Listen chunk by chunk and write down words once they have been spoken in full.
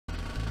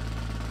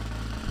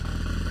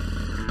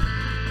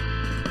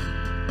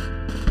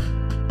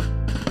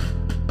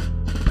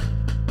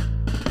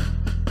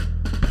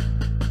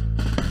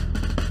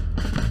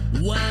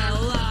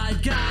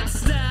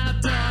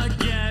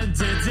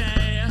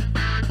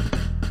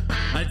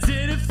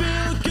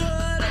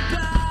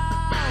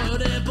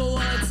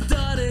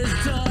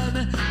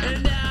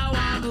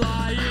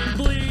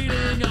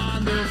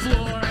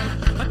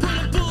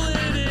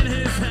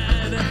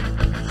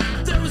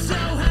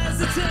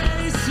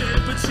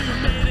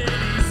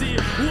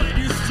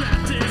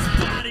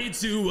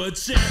to a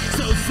chick,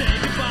 so say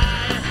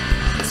goodbye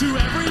to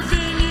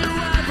everything you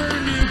ever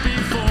knew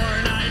before.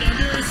 And I'd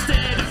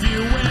understand if you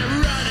went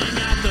running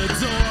out the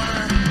door.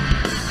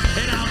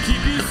 And I'll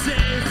keep you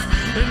safe,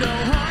 and no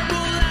harm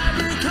will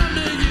ever come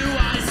to you,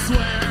 I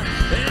swear.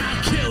 And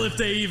I'll kill if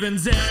they even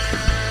dare.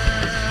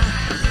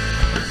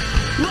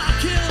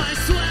 I'll kill, I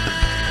swear.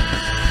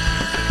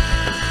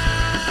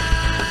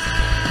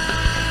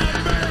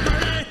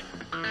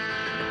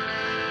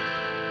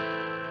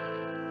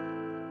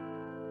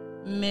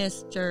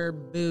 Mr.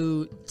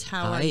 Boot,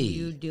 how are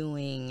you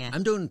doing?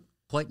 I'm doing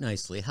quite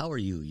nicely. How are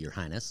you, Your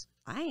Highness?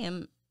 I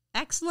am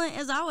excellent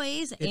as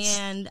always,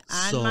 and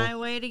on my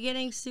way to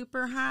getting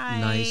super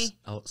high. Nice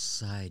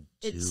outside,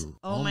 too.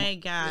 Oh my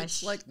gosh.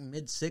 It's like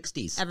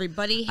mid-60s.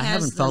 Everybody has... I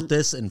haven't felt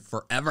this in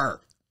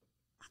forever.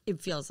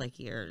 It feels like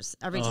years.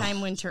 Every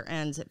time winter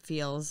ends, it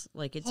feels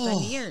like it's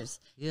been years.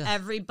 Yeah.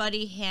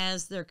 Everybody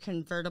has their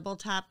convertible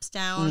tops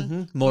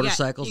down.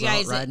 Motorcycles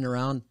out riding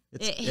around.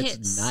 It hit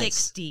nice.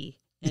 60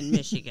 in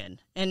Michigan,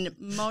 and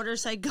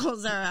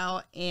motorcycles are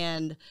out,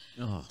 and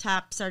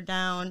tops are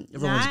down.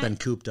 Everyone's been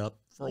cooped up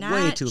for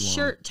way too long.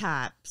 Shirt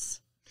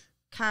tops,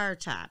 car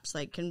tops,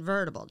 like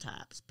convertible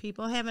tops.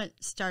 People haven't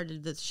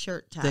started the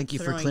shirt tops. Thank you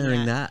for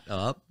clearing that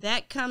up.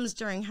 That comes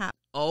during hot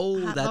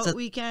that's a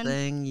weekend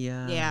thing.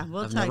 Yeah,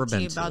 we'll talk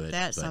to you about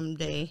that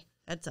someday.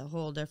 That's a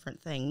whole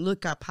different thing.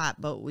 Look up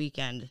Hot Boat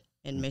Weekend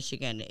in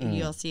Michigan, and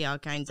you'll see all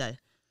kinds of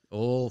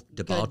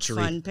debauchery,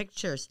 good, fun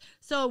pictures.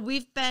 So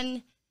we've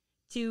been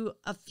to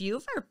a few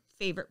of our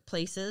favorite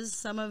places.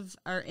 Some of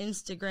our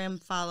Instagram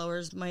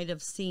followers might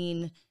have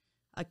seen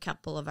a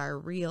couple of our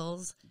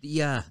reels.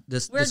 Yeah,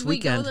 this weekend. Where'd we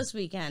go this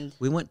weekend?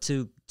 We went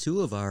to two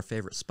of our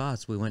favorite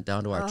spots. We went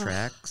down to our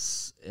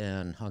tracks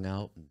and hung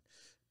out.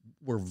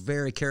 We're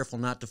very careful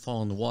not to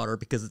fall in the water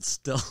because it's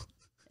still...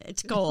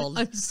 It's cold.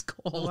 It's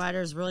cold. The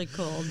water's really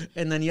cold.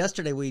 And then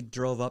yesterday we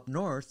drove up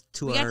north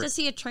to We got to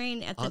see a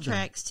train at the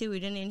tracks, too. We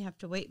didn't even have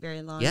to wait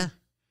very long. Yeah,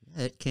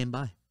 it came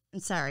by. I'm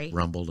sorry.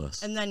 Rumbled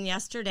us. And then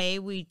yesterday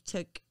we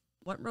took...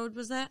 What road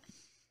was that?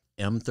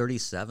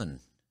 M37.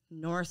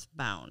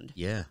 Northbound.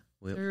 Yeah.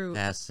 We were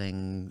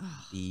passing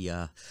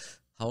the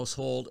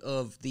household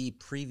of the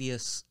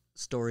previous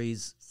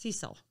stories.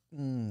 Cecil.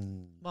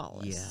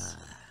 Wallace.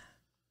 Yeah.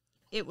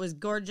 It was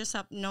gorgeous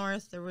up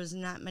north. There was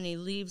not many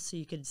leaves, so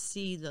you could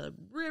see the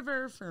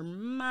river for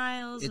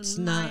miles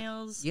and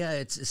miles. Yeah,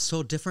 it's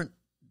so different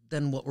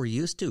than what we're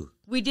used to.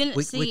 We didn't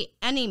see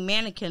any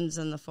mannequins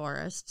in the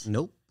forest.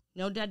 Nope.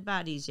 No dead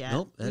bodies yet.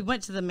 Nope. We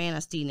went to the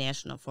Manistee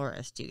National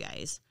Forest, you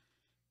guys.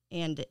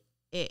 And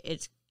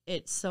it's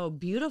so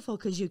beautiful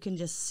because you can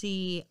just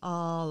see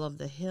all of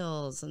the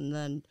hills and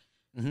then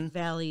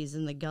valleys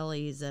and the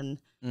gullies. And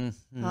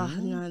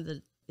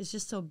it's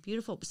just so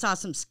beautiful. We saw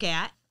some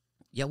scat.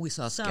 Yeah, we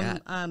saw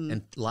scat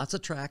and lots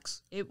of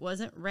tracks. It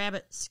wasn't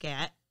rabbit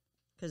scat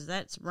because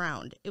that's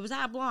round. It was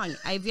oblong.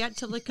 I've yet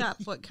to look up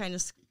what kind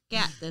of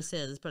scat this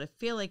is, but I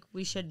feel like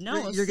we should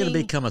know. You're going to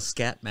become a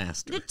scat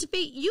master.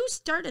 You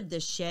started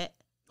this shit.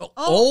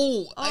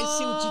 I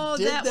see what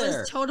you did that there.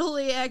 Was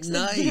totally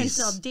accidental.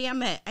 Nice.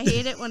 Damn it. I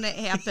hate it when it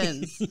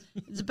happens.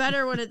 It's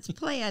better when it's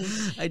planned.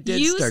 I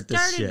did start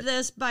this shit. You started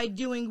this by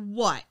doing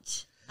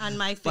what on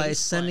my Facebook? By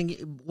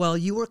sending... Well,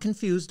 you were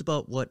confused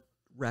about what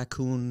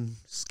raccoon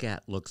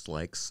scat looks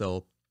like,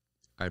 so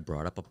I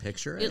brought up a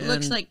picture. It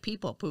looks like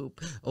people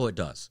poop. Oh, it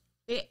does.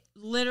 It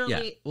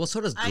literally... Yeah. Well, so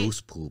does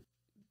goose poop.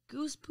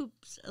 Goose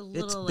poop's a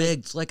little... It's big.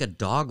 It's like a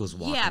dog was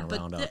walking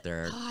around out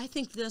there. Oh, I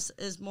think this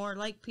is more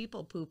like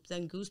people poop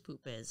than goose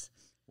poop is.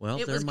 Well,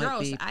 it was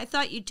gross. I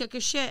thought you took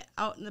a shit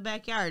out in the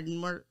backyard,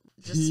 and we're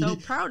just so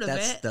proud of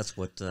it. That's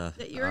what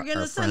that you were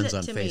our friends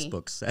on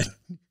Facebook said.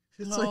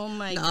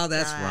 My God. No,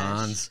 that's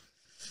Ron's.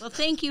 Well,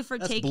 thank you for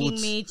taking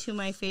me to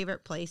my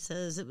favorite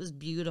places. It was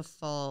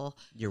beautiful.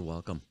 You're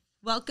welcome.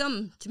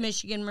 Welcome to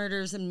Michigan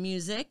Murders and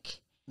Music,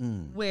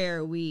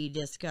 where we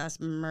discuss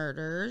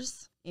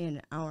murders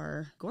in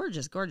our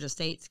gorgeous, gorgeous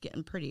states,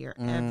 getting prettier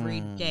every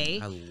day.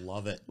 I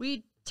love it.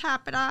 We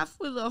top it off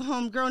with a little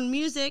homegrown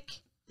music,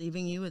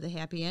 leaving you with a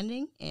happy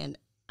ending and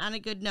on a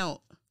good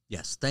note.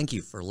 Yes, thank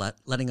you for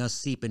letting us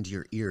seep into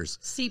your ears.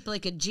 Seep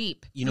like a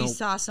Jeep. We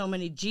saw so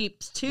many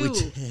Jeeps, too.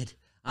 We did.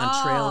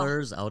 On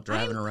trailers, out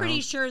driving around. I'm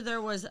pretty sure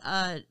there was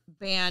a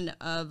band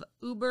of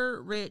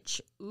uber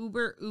rich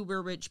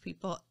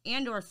people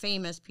and or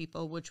famous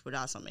people, which would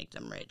also make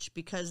them rich,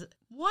 because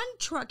one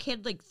truck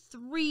had like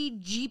 3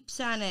 Jeeps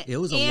on it. It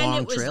was a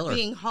long trailer. And it was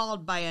being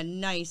hauled by a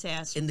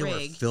nice-ass rig. And they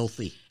were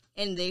filthy.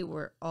 And they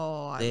were,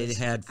 they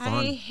had fun.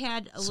 I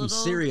had some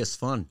serious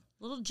fun.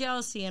 Little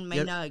jealousy in my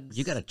nugs.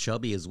 You got a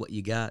chubby is what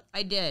you got.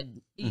 I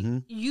did.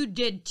 You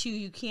did, too.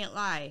 You can't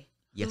lie.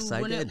 Yes,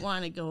 I did. Who wouldn't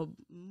want to go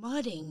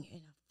mudding in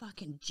a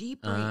fucking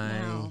Jeep right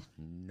now?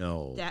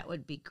 No. That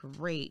would be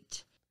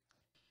great.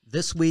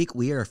 This week,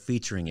 we are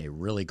featuring a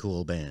really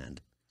cool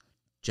band.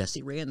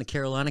 Jessie Ray and the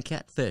Carolina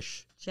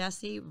Catfish.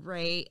 Jessie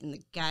Ray and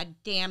the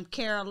goddamn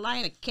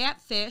Carolina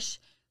Catfish.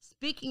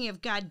 Speaking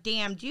of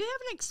goddamn, do you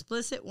have an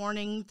explicit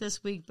warning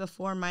this week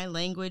before my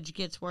language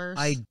gets worse?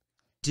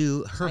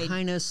 do. Her I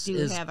Highness do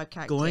is have a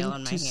cocktail going in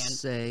my to hand.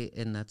 say,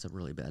 and that's a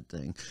really bad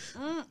thing.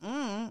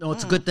 No,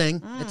 it's a good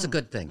thing. It's a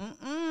good thing.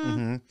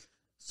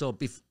 So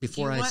before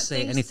Do you I want say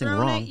things anything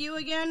thrown wrong, at you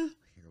again?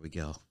 here we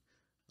go.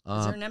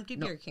 Is there an empty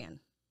beer can?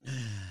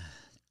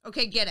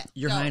 Okay, get it.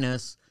 Your Go.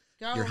 Highness,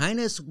 Go. Your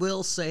Highness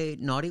will say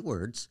naughty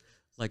words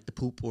like the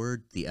poop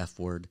word, the F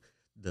word,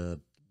 the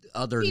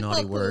other People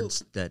naughty poop.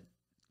 words that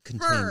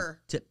contain. Fur.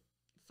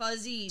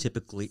 Fuzzy.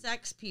 Typically,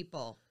 sex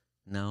people.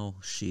 now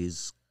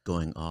she's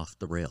going off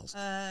the rails,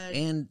 Uh,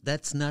 and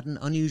that's not an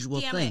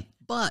unusual damn thing. it.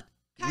 But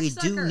we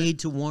do Cocksucker. need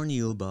to warn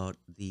you about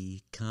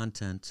the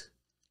content.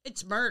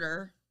 It's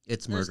murder.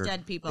 It's There's murder.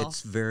 dead people.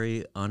 It's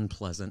very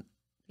unpleasant.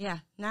 Yeah,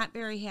 not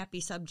very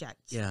happy subject.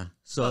 Yeah.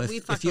 So But if, we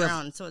fuck if you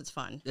around, have so it's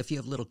fun. if you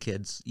have little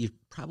kids, you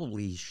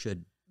probably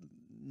should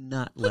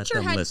not Put let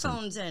your them listen.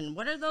 headphones in.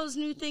 What are those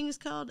new things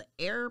called?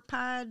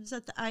 AirPods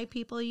that the eye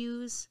people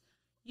use?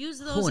 Use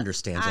those. Who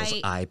understands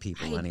those eye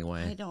people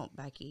anyway? I don't,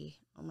 Becky.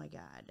 Oh my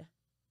God.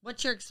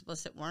 What's your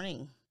explicit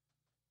warning?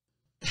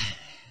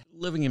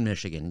 Living in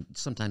Michigan,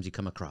 sometimes you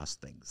come across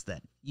things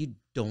that you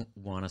don't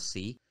want to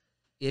see.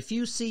 If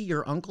you see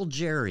your Uncle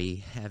Jerry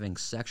having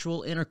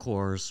sexual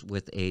intercourse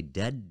with a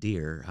dead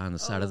deer on the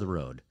side of the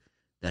road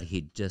that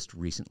he just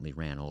recently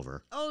ran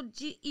over, Oh,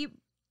 gee,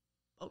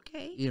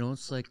 okay. you know,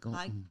 it's like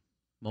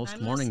most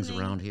I'm mornings listening.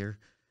 around here.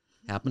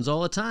 Happens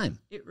all the time.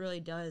 It really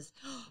does.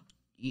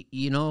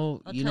 You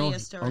know, I'll tell you a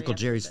story Uncle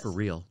after Jerry's this. for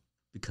real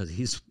because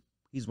he's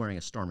wearing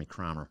a Stormy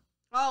Crowner.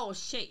 Oh,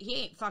 shit. He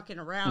ain't fucking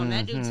around.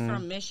 That dude's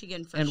from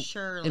Michigan for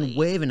sure. And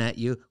waving at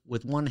you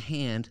with one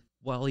hand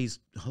while he's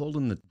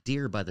holding the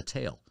deer by the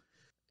tail.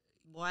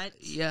 What?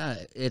 Yeah,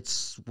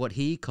 it's what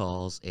he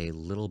calls a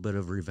little bit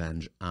of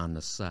revenge on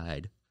the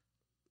side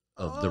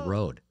of the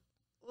road.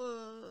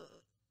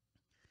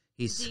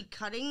 Is he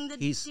cutting the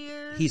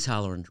deer? He's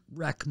hollering,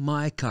 "Wreck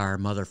my car,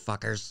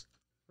 motherfuckers."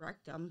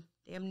 Wrecked him.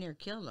 Damn near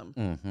killed him.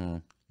 Mm-hmm.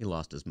 He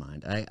lost his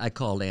mind. I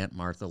called Aunt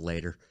Martha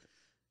later.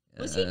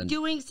 Was he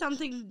doing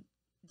something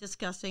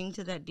disgusting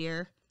to that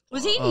deer?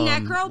 Was he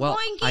necro well,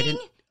 boinking? I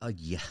didn't.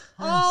 Yes,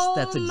 Oh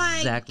that's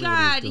exactly my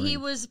God! what he was doing. He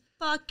was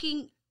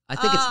fucking. I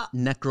think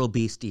it's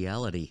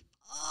necrobestiality.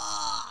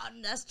 Oh,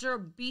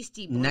 Necro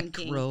beastie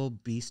boinking.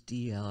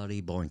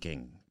 Necrobestiality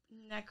boinking.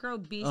 Necro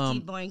beastie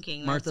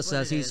boinking. Martha that's what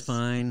says it he's is.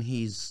 fine.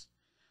 He's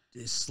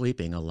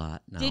sleeping a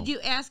lot now. Did you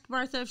ask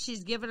Martha if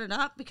she's giving it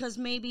up? Because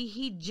maybe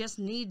he just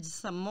needs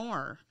some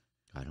more.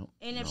 I don't.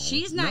 And if know.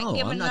 she's not No,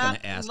 giving I'm it not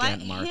up, gonna ask let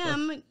Aunt Martha.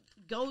 him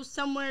go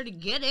somewhere to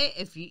get it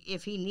if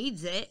he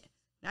needs it.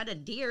 Not a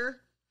deer.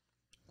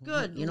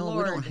 Good You know,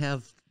 Lord. we don't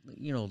have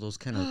those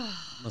kind of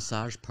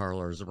massage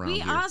parlors around We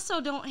here.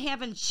 also don't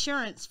have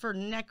insurance for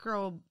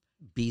necro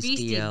beastie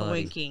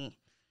Bestiality. boinking.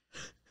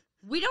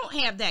 We don't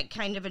have that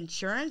kind of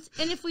insurance.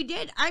 And if we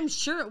did, I'm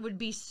sure it would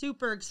be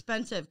super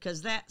expensive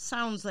because that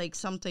sounds like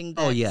something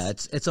that's... Oh yeah,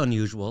 it's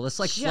unusual. It's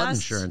like flood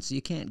just- insurance.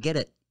 You can't get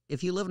it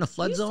if you live in a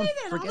flood You zone. say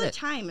that all Forget the it.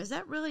 time. Is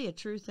that really a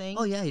true thing?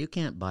 Oh yeah, you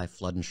can't buy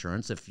flood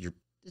insurance if you're.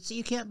 See,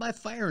 you can't buy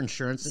fire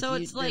insurance. So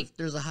it's like- if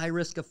there's a high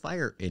risk of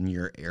fire in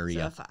your So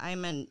area. if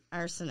I'm an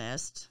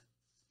arsonist,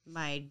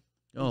 my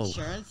Oh.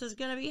 insurance is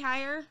going to be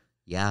higher?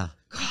 Yeah.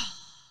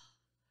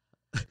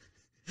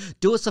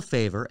 Do us a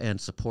favor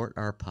and support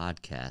our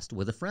podcast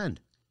with a friend.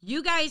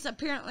 You guys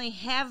apparently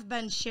have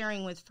been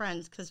sharing with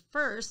friends because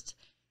first,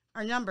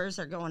 our numbers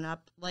are going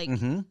up like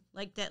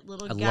that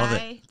little I love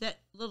guy, that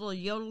little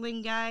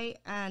yodeling guy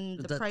on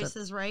The Price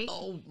is Right.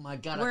 Oh my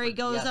God! Where he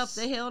goes up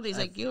the hill and he's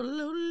like,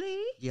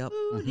 yodeling. Yep.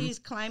 And he's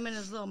climbing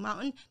his little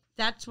mountain.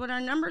 That's what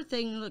our number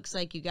thing looks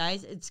like, you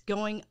guys. It's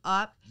going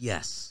up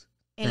Yes.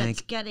 and Thank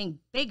it's getting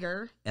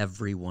bigger.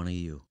 every one of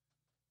you.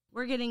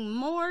 We're getting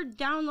more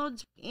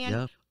downloads and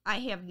Yep. I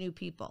have new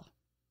people.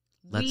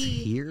 Let's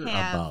hear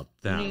have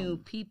about them. New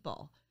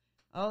people.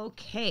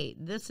 Okay,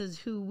 this is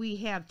who we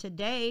have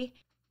today.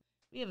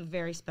 We have a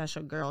very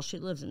special girl. She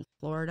lives in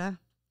Florida.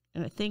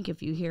 And I think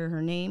if you hear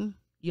her name,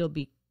 you'll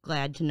be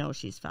glad to know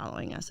she's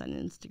following us on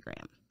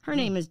Instagram. Her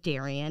name is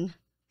Darian.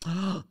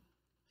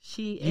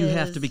 She You is.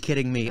 have to be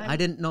kidding me. I'm- I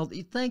didn't know.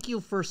 Thank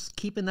you for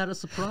keeping that a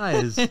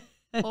surprise.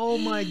 Oh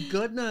my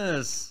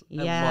goodness.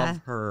 I Yeah. love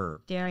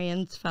her.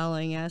 Darian's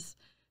following us.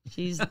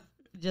 She's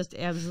just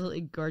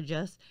absolutely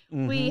gorgeous.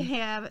 Mm-hmm. We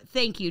have,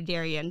 thank you,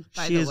 Darian,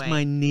 by She the is way.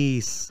 my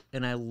niece,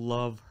 and I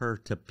love her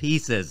to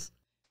pieces.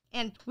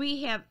 And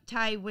we have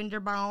Ty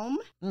Winderbaum.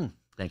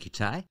 Thank you,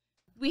 Ty.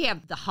 We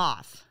have the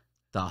Hoff.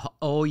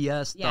 Oh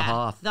yes, the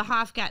Hoff. The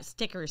Hoff got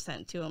stickers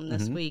sent to him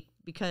this week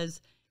because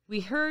we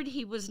heard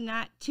he was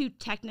not too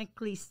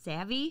technically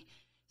savvy.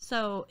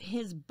 So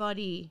his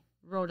buddy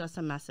wrote us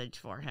a message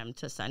for him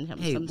to send him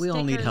Hey, some we stickers.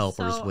 all need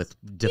helpers So with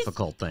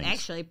difficult he's things.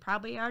 Actually,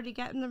 probably already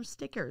gotten them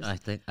stickers.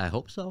 I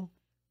hope so.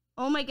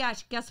 Oh my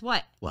gosh, guess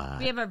what? Why?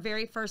 We have our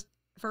very first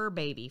fur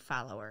baby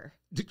follower.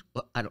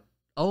 I don't.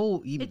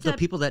 Oh, It's the a-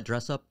 people that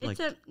dress up like.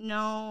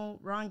 No,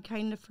 wrong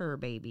kind of fur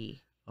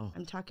baby. Oh.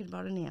 I'm talking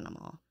about an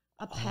animal,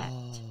 a pet.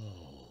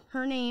 Oh.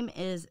 Her name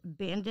is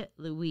Bandit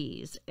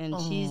Louise, and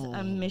she's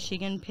a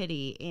Michigan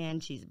pitty,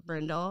 and she's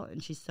brindle,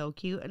 and she's so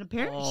cute. And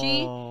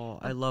apparently,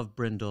 I love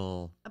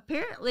Brindle.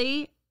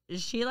 Apparently,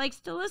 she likes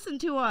to listen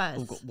to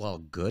us. Oh, well,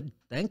 good.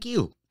 Thank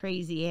you.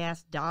 Crazy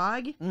ass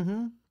dog.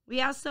 Mm-hmm.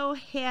 We also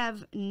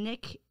have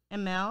Nick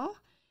Emel.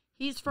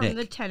 He's from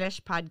the Tennis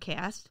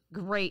podcast.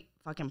 Great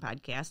fucking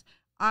podcast.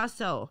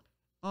 Also,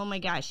 oh my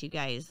gosh, you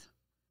guys,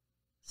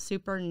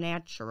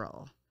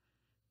 Supernatural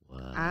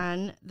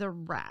on the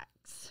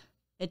Rocks.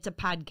 It's a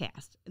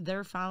podcast.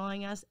 They're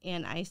following us,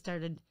 and I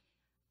started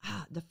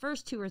the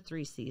first 2 or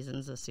 3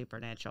 seasons of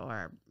Supernatural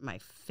are my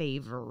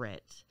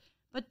favorite.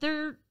 But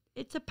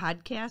it's a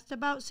podcast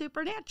about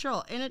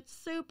Supernatural, and it's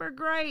super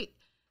great.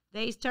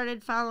 They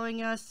started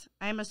following us.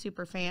 I'm a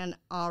super fan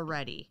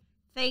already.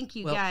 Thank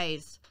you,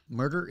 guys.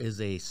 Murder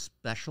is a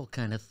special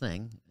kind of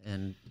thing,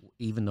 and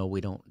even though we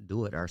don't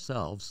do it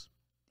ourselves,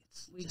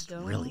 it's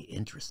really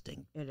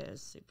interesting. It is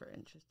super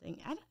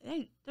interesting.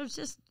 There's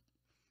just...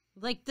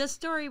 Like the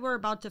story we're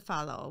about to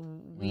follow,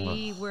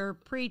 we were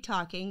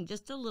pre-talking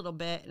just a little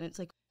bit, and it's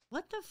like,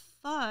 what the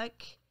fuck?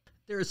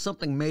 There is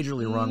something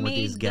majorly wrong with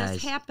these guys. Made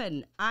this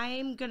happen.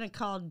 I'm gonna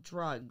call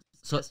drugs.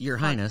 So, Your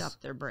Highness, up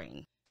their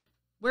brain.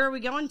 Where are we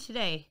going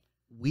today?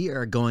 We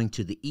are going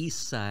to the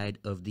east side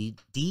of the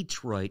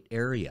Detroit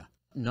area.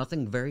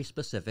 Nothing very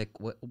specific.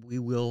 We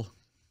will.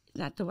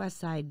 Not the west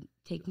side.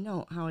 Take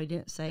note how I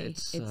didn't say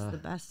it's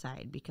the best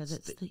side, because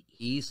it's the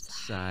east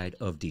side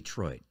of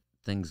Detroit.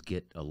 Things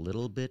get a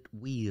little bit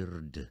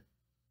weird.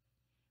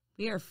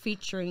 We are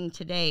featuring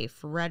today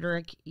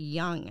Frederick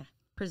Young,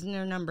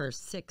 prisoner number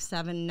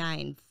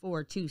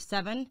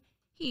 679427.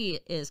 He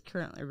is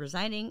currently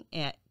residing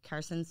at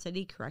Carson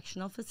City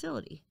Correctional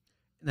Facility.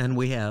 Then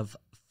we have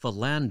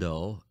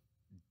Philando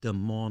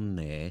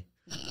Demone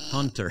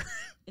Hunter.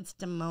 It's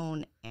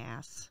Demone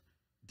ass.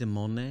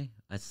 Demone?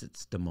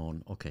 It's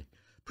Demone. Okay.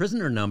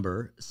 Prisoner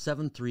number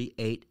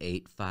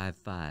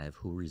 738855,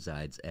 who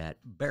resides at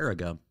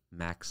Baraga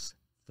Max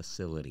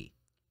Facility.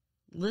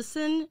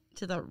 Listen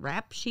to the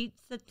rap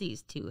sheets that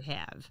these two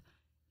have.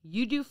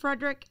 You do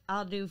Frederick,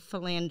 I'll do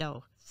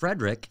Philando.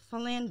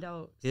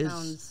 Philando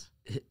sounds...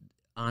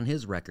 On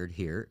his record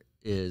here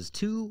is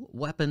 2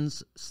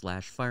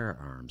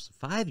 weapons/firearms,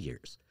 5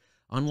 years.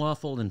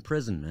 Unlawful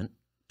imprisonment,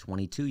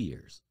 22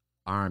 years.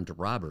 Armed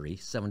robbery,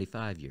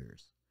 75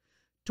 years.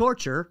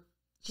 Torture,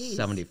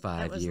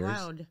 75 years.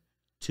 Loud.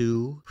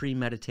 2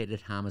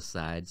 premeditated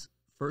homicides,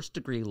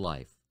 first-degree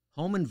life.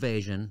 Home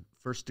invasion,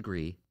 first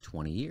degree,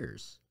 20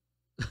 years.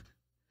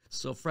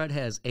 So Fred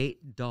has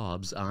 8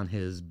 daubs on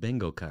his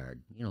bingo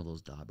card. You know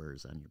those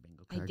daubers on your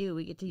bingo card? I do.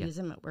 We get to use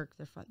them at work.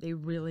 They're fun. They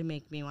really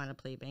make me want to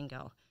play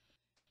bingo.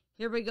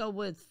 Here we go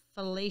with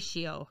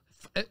Philando.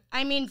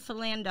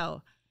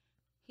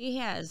 He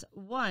has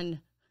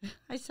 1.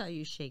 I saw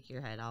you shake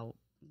your head out.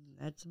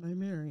 That's my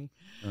Mary.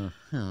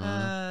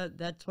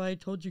 That's why I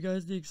told you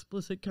guys the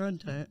explicit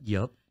content.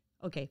 Yep.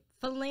 Okay.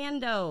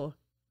 Philando.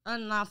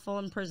 Unlawful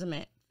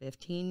imprisonment,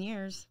 15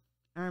 years.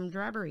 Armed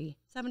robbery,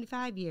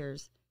 75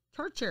 years.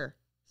 Torture,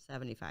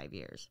 75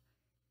 years.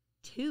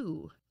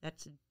 2,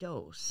 that's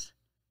dose.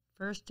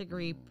 First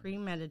degree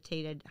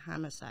premeditated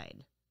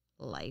homicide,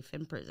 life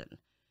in prison.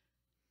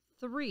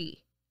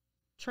 3,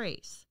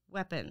 trace,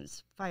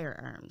 weapons,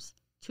 firearms,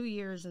 2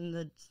 years in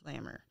the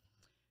slammer.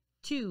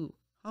 2,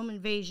 home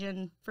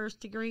invasion, first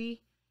degree.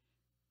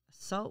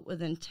 Assault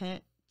with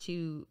intent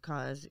to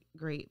cause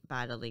great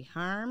bodily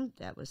harm,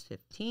 that was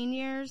 15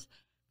 years.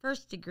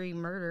 First degree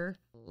murder,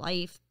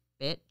 life,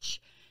 bitch.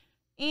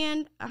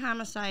 And a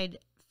homicide,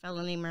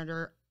 felony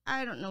murder.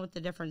 I don't know what the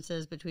difference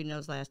is between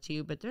those last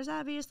 2, but there's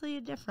obviously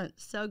a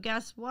difference. So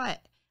guess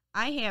what?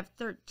 I have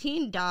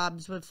 13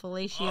 daubs with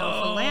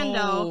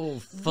Philando.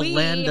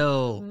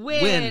 Philando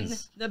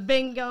wins the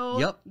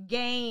bingo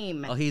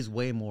game. Oh, he's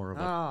way more of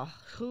a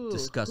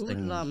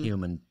disgusting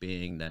human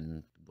being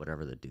than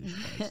whatever the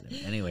douchebag's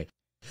name. Anyway.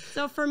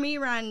 So for me,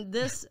 Ron,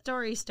 this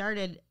story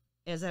started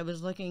as I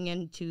was looking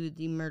into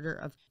the murder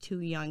of 2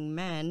 young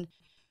men.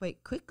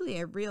 Quite quickly,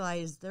 I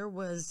realized there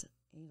was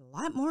a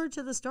lot more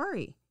to the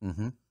story.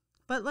 Mm-hmm.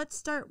 But let's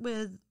start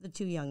with the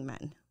 2 young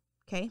men,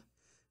 okay?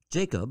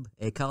 Jacob,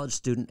 a college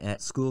student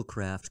at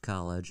Schoolcraft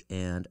College,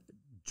 and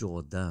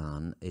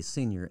Jordan, a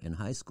senior in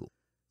high school.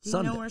 Do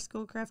you know where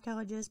Schoolcraft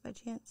College is by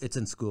chance? It's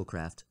in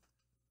Schoolcraft.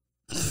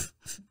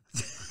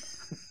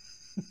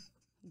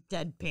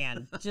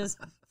 Deadpan. Just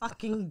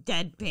fucking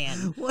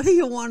deadpan. What do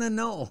you want to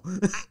know?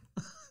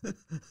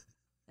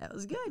 That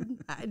was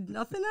good. I had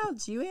nothing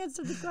else. You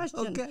answered the question.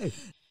 Okay.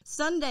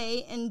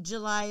 Sunday in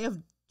July of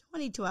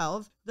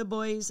 2012, the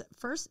boys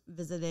first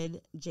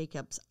visited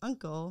Jacob's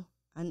uncle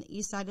on the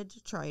east side of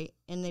Detroit,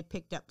 and they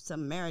picked up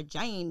some Mary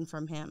Jane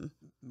from him.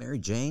 Mary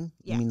Jane?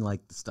 Yeah. You mean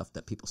like the stuff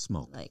that people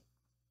smoke? Like,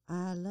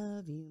 I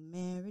love you,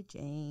 Mary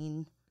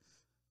Jane.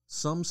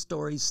 Some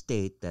stories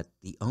state that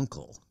the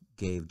uncle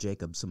gave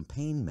Jacob some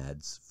pain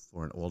meds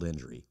for an old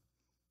injury.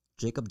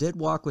 Jacob did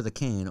walk with a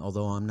cane,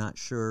 although I'm not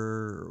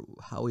sure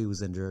how he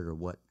was injured or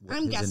what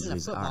I'm his guessing a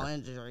injuries football are.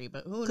 injury,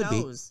 but who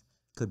knows?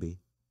 Could be.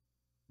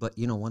 But,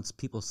 once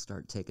people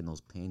start taking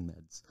those pain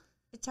meds.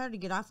 It's hard to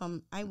get off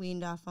them. I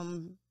weaned off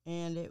them,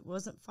 and it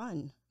wasn't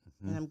fun.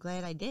 And I'm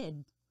glad I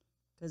did,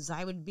 because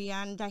I would be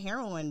on to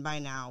heroin by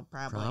now,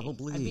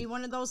 probably. I'd be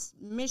one of those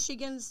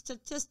Michigan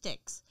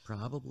statistics.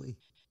 Probably.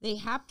 They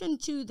hopped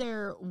into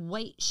their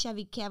white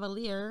Chevy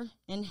Cavalier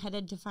and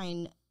headed to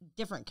find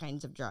different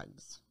kinds of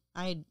drugs.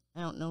 I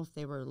don't know if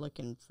they were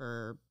looking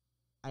for,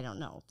 I don't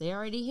know. They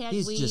already had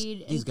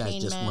weed and these guys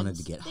pain just meds. wanted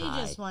to get high.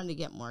 They just wanted to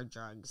get more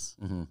drugs.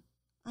 Mm-hmm.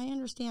 I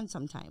understand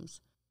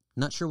sometimes.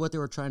 Not sure what they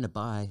were trying to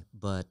buy,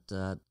 but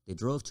they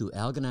drove to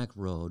Algonac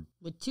Road.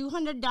 With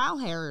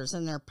 $200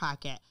 in their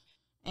pocket.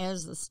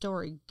 As the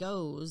story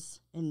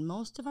goes, in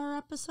most of our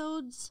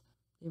episodes,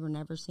 they were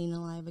never seen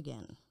alive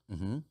again.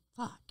 Mm-hmm.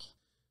 Fuck.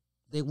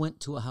 They went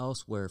to a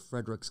house where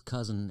Frederick's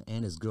cousin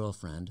and his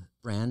girlfriend,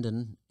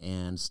 Brandon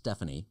and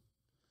Stephanie.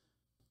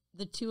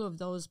 The two of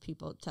those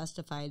people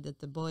testified that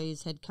the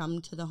boys had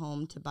come to the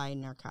home to buy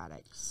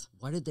narcotics.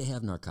 Why did they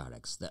have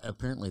narcotics?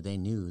 Apparently they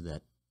knew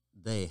that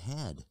they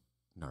had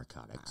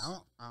narcotics. I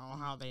don't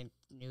know how they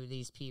knew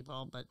these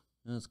people, but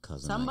That's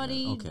cousin.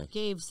 somebody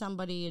gave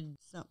somebody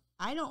some.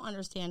 I don't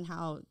understand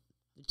how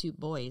the two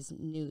boys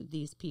knew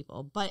these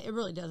people, but it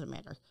really doesn't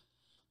matter.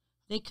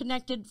 They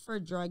connected for a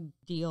drug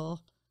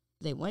deal.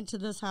 They went to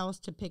this house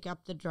to pick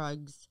up the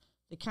drugs.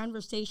 The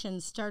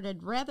conversation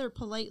started rather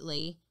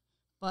politely,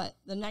 but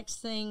the next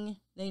thing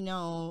they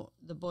know,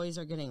 the boys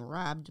are getting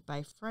robbed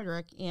by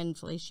Frederick and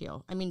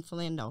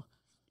Philando.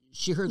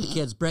 She heard the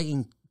kids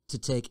begging to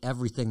take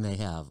everything they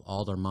have,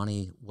 all their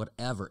money,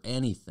 whatever,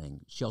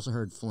 anything. She also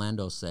heard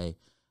Philando say,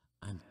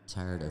 "I'm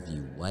tired of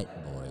you white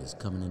boys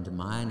coming into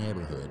my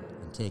neighborhood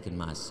and taking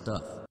my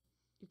stuff."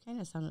 You kind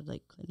of sounded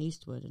like Clint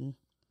Eastwood and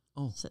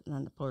sitting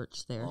on the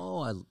porch there.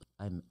 Oh,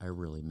 I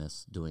really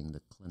miss doing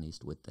the Clint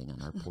Eastwood thing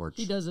on our porch.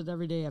 He does it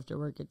every day after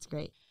work. It's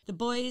great. The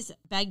boys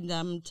begged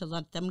them to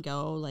let them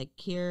go. Like,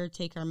 here,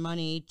 take our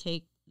money,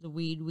 take the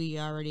weed we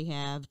already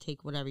have,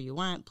 take whatever you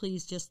want.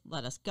 Please just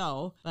let us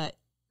go. But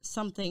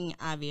something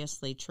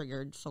obviously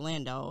triggered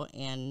Philando,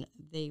 and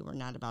they were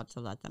not about to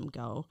let them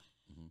go.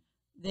 Mm-hmm.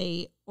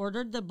 They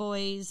ordered the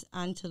boys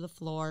onto the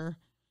floor.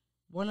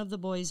 One of the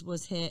boys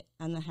was hit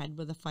on the head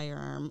with a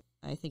firearm.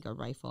 I think a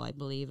rifle, I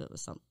believe. It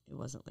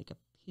wasn't like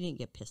he didn't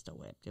get pistol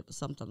whipped. It was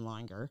something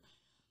longer.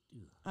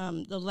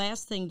 The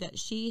last thing that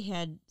she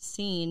had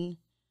seen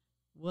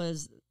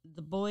was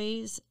the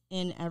boys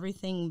in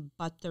everything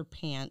but their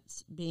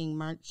pants being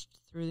marched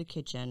through the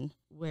kitchen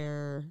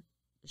where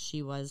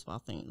she was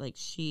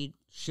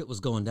shit was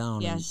going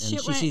down, and she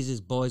sees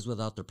these boys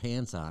without their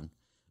pants on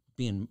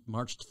being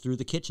marched through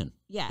the kitchen.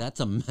 Yeah. That's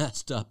a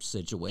messed up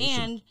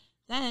situation. And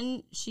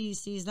then she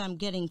sees them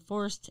getting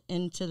forced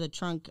into the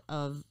trunk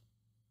of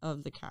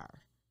the car.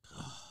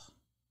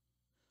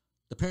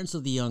 The parents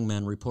of the young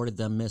men reported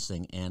them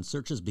missing, and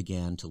searches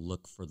began to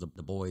look for the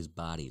boys'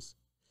 bodies.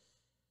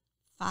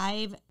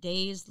 5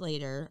 days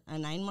later, a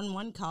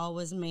 911 call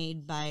was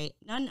made by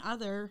none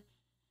other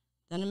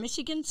than a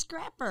Michigan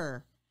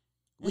scrapper.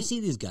 We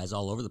see these guys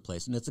all over the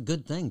place, and it's a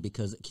good thing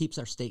because it keeps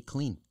our state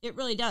clean. It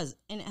really does,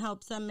 and it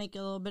helps them make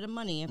a little bit of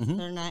money if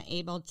they're not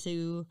able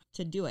to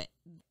do it.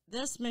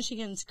 This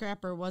Michigan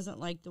scrapper wasn't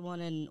like the one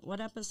in what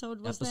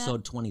episode was that?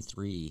 Episode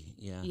 23,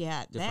 yeah.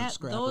 Yeah, Different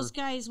scrapper. Those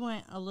guys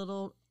went a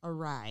little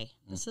awry.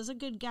 This is a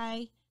good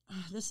guy.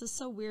 This is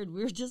so weird.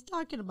 We were just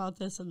talking about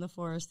this in the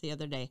forest the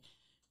other day.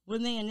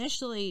 When they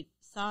initially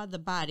saw the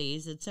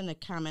bodies, it's in a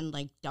common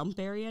dump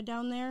area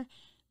down there.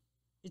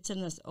 It's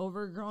in this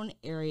overgrown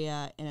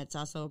area, and it's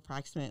also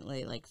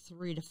approximately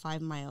 3 to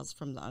 5 miles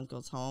from the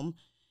uncle's home.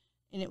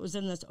 And it was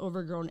in this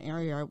overgrown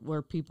area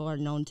where people are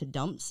known to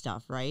dump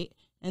stuff, right?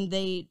 And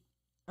they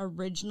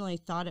originally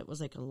thought it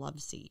was like a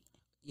love seat.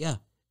 Yeah,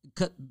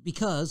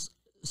 because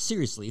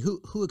seriously,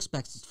 who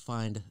expects to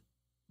find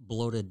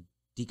bloated,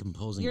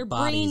 decomposing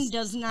bodies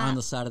on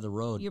the side of the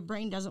road? Your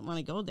brain doesn't want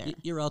to go there.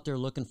 You're out there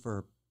looking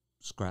for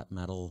scrap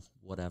metal,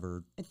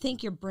 whatever. I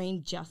think your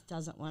brain just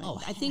doesn't want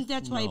to. I think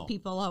that's why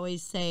people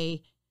always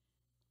say,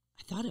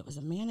 I thought it was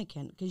a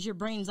mannequin, because your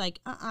brain's like,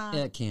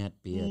 It can't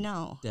be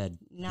a dead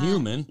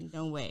human.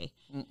 No way.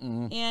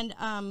 Mm-mm.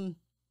 And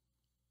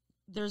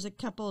there's a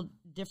couple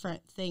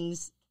different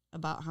things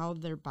about how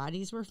their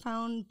bodies were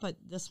found, but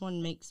this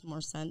one makes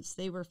more sense.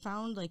 They were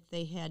found like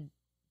they had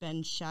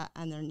been shot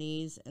on their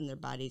knees and their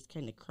bodies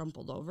kind of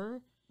crumpled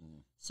over.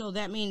 So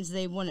that means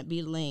they wouldn't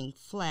be laying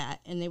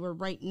flat, and they were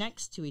right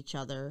next to each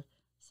other.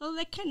 So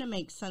that kind of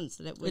makes sense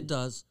that it would. It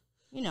does.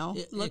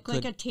 Look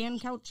like a tan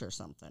couch or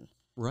something.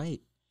 Right.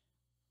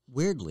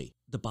 Weirdly,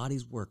 the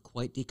bodies were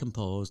quite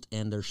decomposed,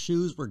 and their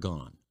shoes were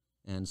gone,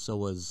 and so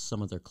was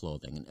some of their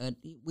clothing. And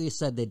we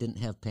said they didn't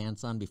have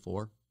pants on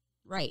before.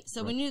 Right.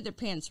 So we knew their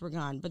pants were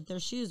gone, but their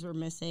shoes were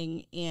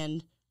missing.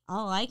 And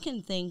all I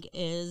can think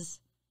is,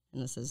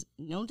 and this is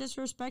no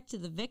disrespect to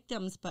the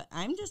victims, but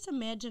I'm just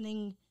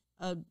imagining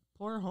a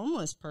poor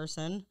homeless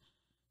person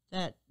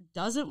that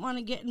doesn't want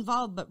to get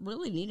involved but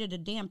really needed a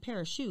damn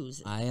pair of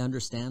shoes. I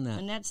understand that.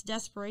 And that's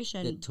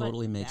desperation. It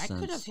totally makes sense. That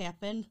could have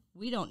happened.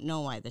 We don't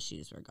know why the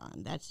shoes were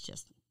gone. That's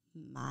just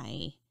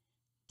my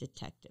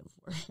detective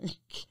work.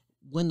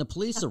 When the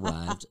police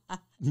arrived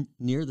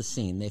near the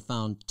scene, they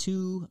found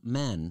 2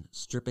 men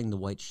stripping the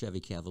white Chevy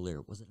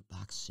Cavalier. Was it a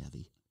box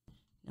Chevy?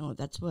 No,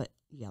 that's what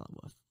Yellow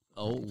Wolf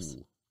drives.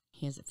 Oh.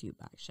 He has a few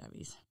box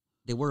Chevys.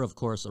 They were, of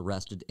course,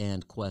 arrested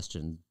and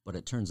questioned, but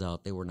it turns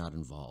out they were not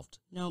involved.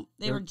 No,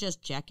 they were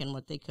just jacking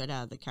what they could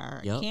out of the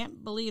car. Yep. I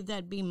can't believe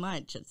that'd be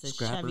much. It's a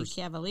Scrappers.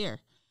 Chevy Cavalier.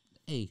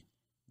 Hey,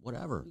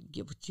 whatever.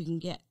 Get what you can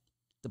get.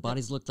 The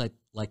bodies looked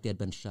like they had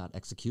been shot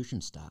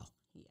execution style.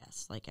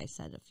 Yes, like I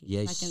said a few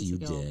Yes, seconds you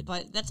ago. did.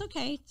 But that's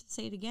okay to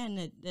say it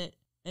again.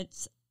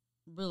 It's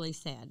really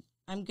sad.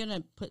 I'm going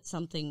to put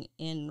something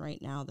in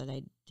right now that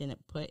I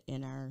didn't put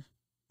in our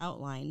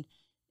outline.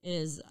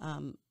 Is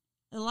a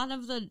lot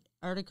of the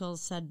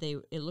articles said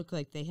it looked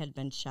like they had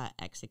been shot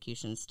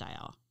execution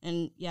style.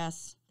 And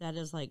yes, that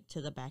is like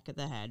to the back of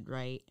the head,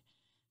 right?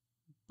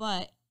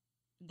 But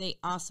they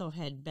also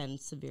had been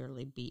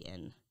severely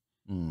beaten.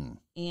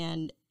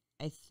 And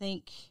I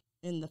think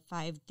in the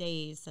 5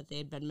 days that they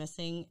had been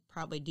missing,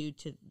 probably due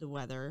to the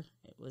weather,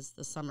 it was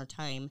the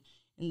summertime,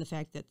 and the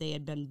fact that they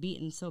had been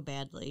beaten so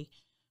badly,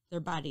 their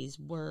bodies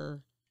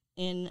were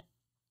in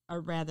a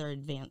rather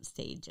advanced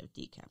stage of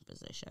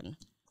decomposition.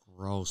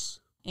 Gross.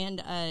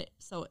 And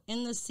so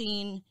in the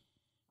scene,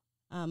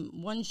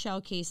 1 shell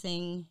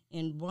casing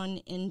and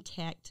 1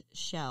 intact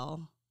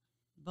shell,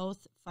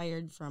 both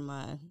fired from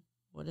a,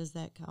 what is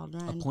that called,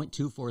 Ron? A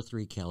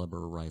 .243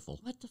 caliber rifle.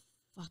 What the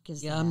fuck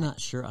is that? Yeah, I'm not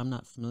sure. I'm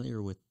not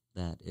familiar with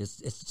that.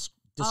 It's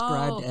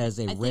described as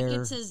a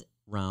rare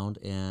round,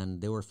 and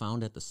they were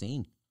found at the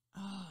scene.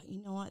 Oh,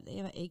 you know what? They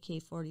have an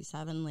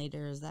AK-47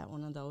 later. Is that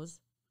one of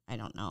those? I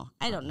don't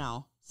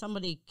know.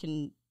 Somebody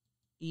can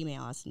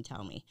email us and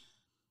tell me.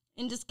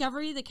 In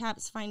discovery, the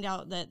cops find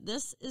out that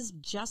this is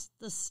just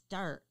the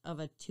start of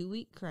a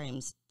 2-week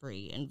crime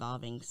spree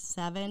involving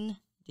 7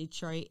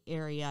 Detroit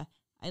area.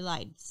 I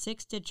lied.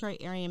 6 Detroit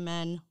area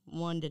men,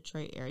 1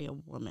 Detroit area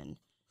woman.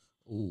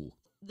 Ooh.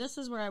 This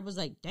is where I was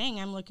like, dang,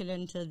 I'm looking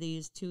into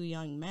these 2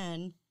 young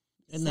men.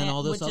 And then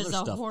all this other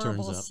stuff turns up. Which is a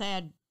horrible,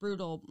 sad,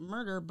 brutal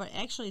murder. But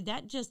actually,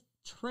 that just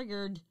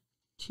triggered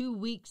 2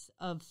 weeks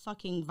of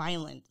fucking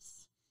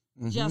violence.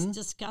 Just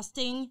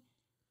disgusting,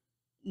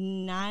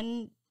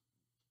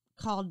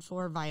 non-called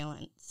for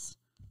violence.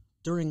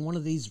 During one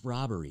of these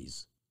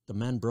robberies, the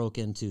men broke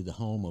into the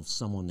home of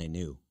someone they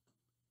knew.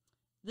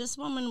 This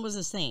woman was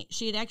a saint.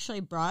 She had actually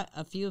brought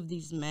a few of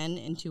these men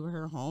into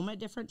her home at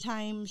different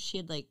times. She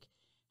had,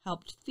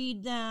 helped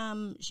feed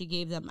them. She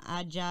gave them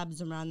odd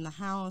jobs around the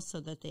house so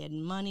that they had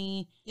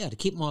money. Yeah, to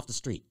keep them off the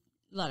street.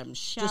 Let them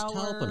shower. Just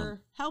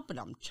helping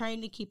them.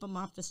 Trying to keep them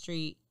off the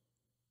street.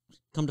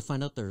 Come to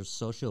find out they're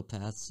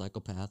sociopaths,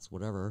 psychopaths,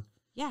 whatever.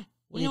 Yeah.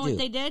 What What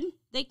they did?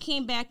 They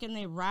came back and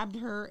they robbed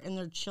her and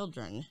their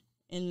children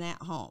in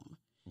that home.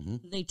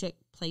 They took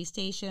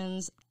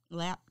PlayStations,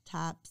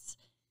 laptops,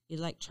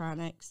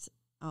 electronics,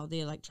 all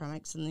the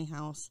electronics in the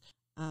house.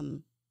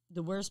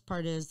 The worst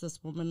part is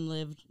this woman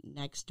lived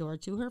next door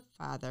to her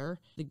father,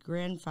 the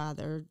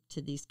grandfather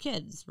to these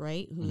kids,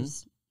 right?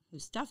 Whose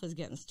stuff is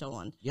getting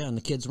stolen. Yeah, and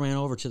the kids ran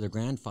over to their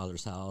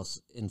grandfather's house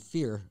in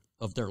fear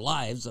of their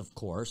lives, of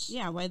course.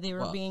 Yeah, while they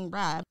were being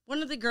robbed.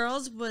 One of the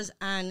girls was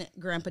on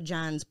Grandpa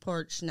John's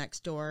porch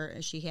next door.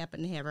 She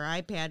happened to have her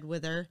iPad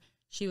with her.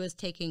 She was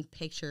taking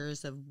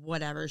pictures of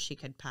whatever she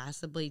could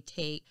possibly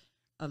take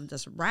of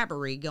this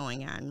robbery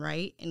going on,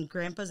 right? And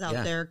Grandpa's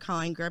out there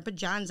calling, Grandpa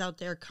John's out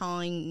there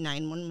calling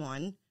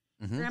 911.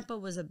 Grandpa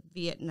was a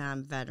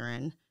Vietnam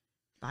veteran,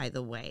 by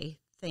the way.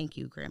 Thank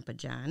you, Grandpa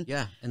John.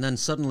 Yeah, and then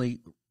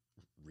suddenly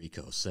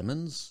Rico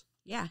Simmons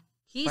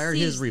He fired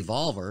his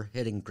revolver,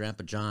 hitting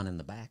Grandpa John in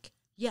the back.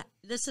 Yeah,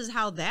 this is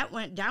how that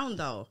went down,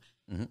 though.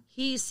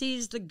 He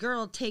sees the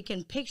girl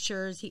taking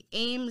pictures. He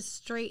aims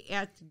straight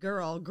at the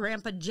girl.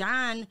 Grandpa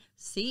John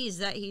sees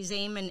that he's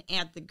aiming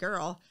at the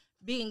girl,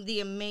 being the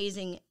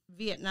amazing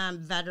Vietnam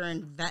vet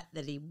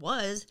that he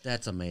was.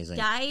 That's amazing.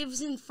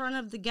 Dives in front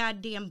of the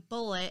goddamn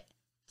bullet,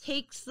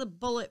 takes the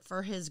bullet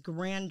for his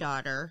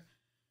granddaughter.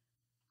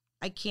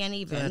 I can't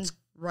even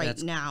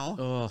now.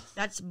 Oh,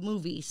 that's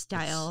movie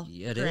style.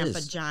 It Grandpa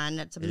is. John.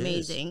 That's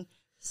amazing.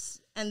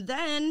 And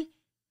then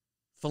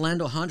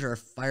Philando Hunter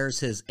fires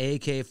his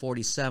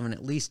AK-47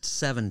 at least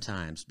 7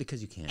 times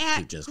because you can't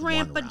shoot just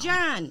Grandpa one round.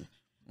 John.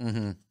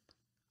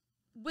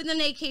 With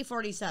an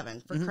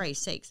AK-47, for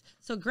Christ's sakes.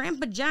 So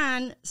Grandpa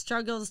John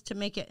struggles to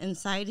make it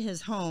inside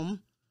his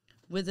home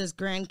with his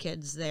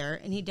grandkids there,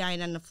 and he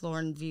died on the floor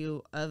in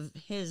view of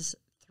his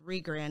 3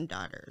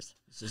 granddaughters.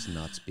 This is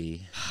nuts,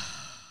 B.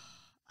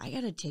 I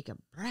got to take a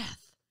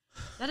breath.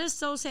 That is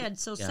so sad.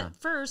 So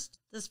first,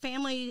 this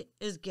family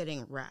is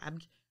getting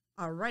robbed.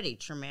 Already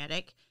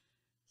traumatic.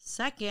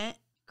 Second,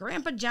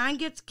 Grandpa John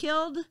gets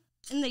killed,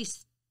 and they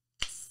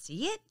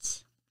see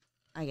it.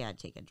 I got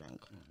to take a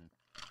drink.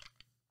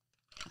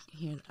 I can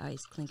hear the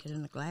ice clinking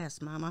in the glass,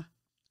 Mama.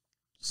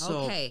 So,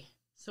 okay.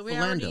 So we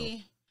Philando,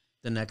 already...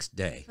 the next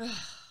day.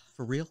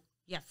 For real?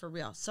 Yeah, for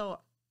real. So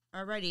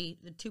already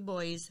the 2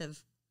 boys have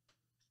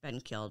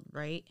been killed,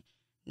 right?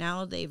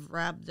 Now they've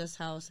robbed this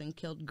house and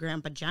killed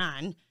Grandpa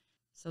John.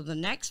 So the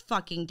next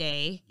fucking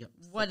day,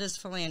 what does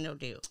Philando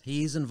do?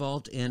 He's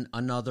involved in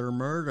another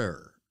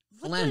murder.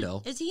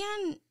 Philando. Is he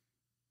on,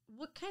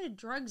 what kind of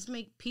drugs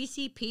make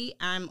PCP?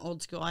 I'm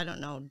old school. I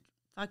don't know.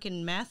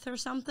 Fucking meth or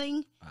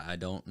something? I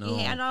don't know.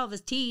 He had all of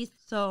his teeth,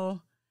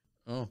 so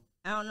I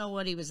don't know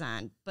what he was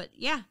on. But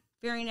yeah,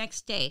 very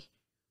next day.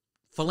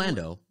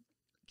 Philando,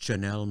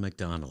 Chanel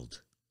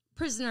McDonald.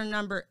 Prisoner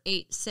number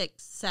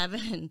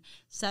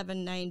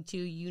 867792.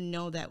 You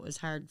know that was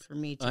hard for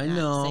me to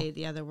not say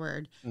the other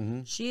word.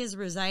 Mm-hmm. She is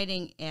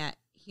residing at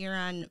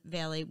Huron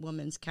Valley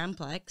Women's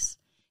Complex.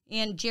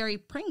 And Jerry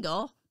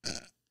Pringle,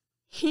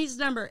 he's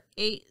number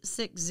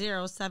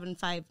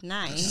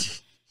 860759.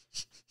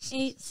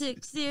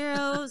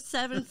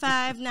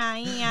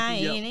 860759.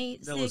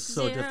 That was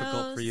so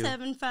difficult for you.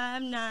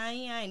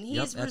 759.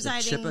 He's at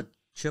residing the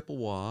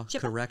Chippewa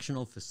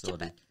Correctional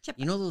Facility.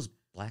 You know those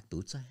black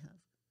boots I have?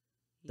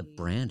 The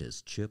brand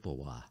is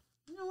Chippewa.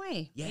 No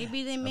way. Yeah,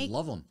 maybe they make. I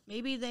love them.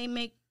 Maybe they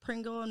make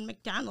Pringle and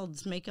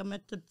McDonald's make them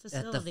at the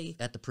facility.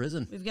 At the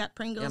prison. We've got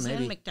Pringles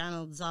and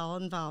McDonald's all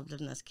involved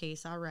in this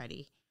case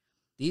already.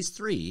 These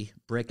three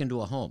break into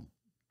a home,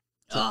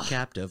 took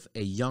captive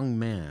a young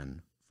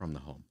man from the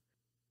home.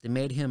 They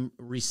made him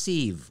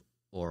receive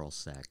oral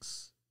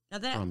sex. Now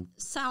that from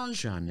sounds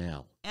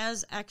Chanel.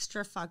 as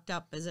extra fucked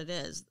up as it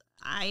is.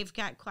 I've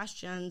got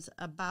questions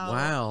about.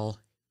 Wow.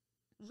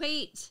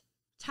 Wait,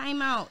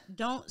 time out.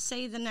 Don't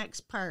say the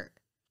next part.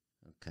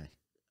 Okay.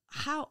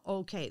 How?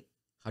 Okay.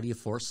 How do you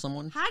force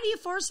someone? How do you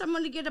force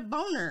someone to get a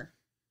boner?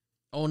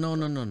 Oh,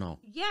 no.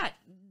 Yeah,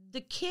 the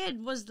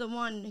kid was the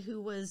one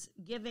who was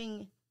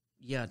giving.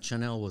 Yeah,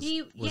 Chanel was.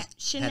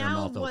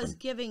 Chanel was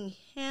giving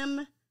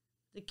him,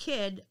 the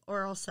kid,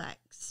 oral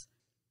sex.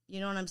 You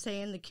know what I'm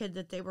saying? The kid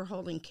that they were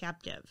holding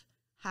captive.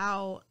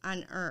 How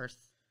on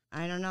earth?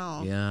 I don't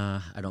know.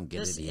 Yeah, I don't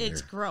get it either.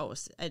 It's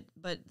gross,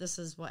 but this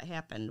is what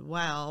happened.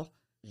 Well,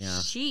 yeah.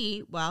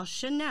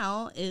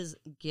 Chanel is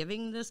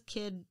giving this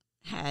kid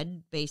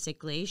head,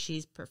 basically.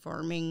 She's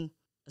performing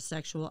a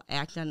sexual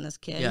act on this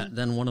kid. Yeah,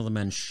 then one of the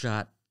men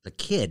shot the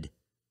kid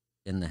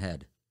in the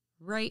head.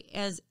 Right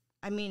as,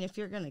 if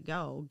you're going to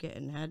go,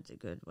 getting head's a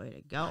good way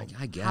to go.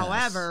 I guess.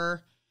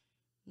 However,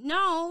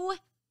 no,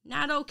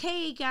 not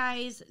okay,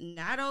 guys.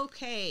 Not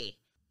okay.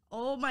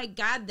 Oh my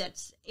God,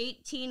 that's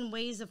 18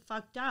 ways of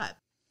fucked up.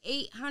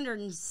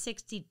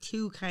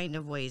 862 kind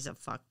of ways of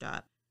fucked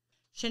up.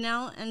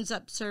 Chanel ends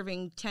up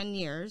serving 10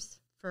 years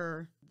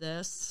for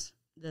this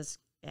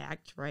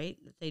act, right,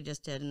 that they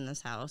just did in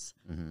this house.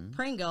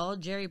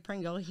 Mm-hmm. Jerry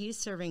Pringle, he's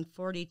serving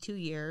 42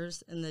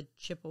 years in the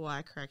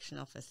Chippewa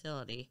Correctional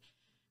Facility.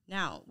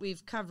 Now,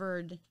 we've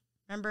covered,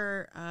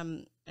 remember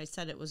I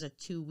said it was a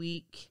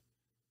 2-week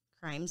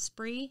crime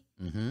spree?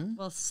 Mm-hmm.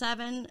 Well,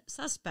 7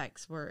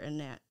 suspects were in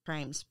that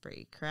crime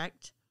spree,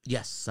 correct?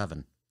 Yes,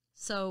 7.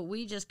 So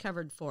we just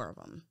covered 4 of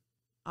them.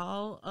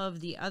 All of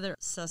the other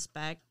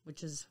suspects,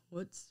 which is,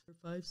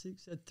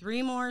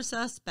 3 more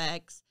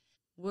suspects,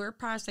 were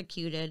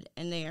prosecuted,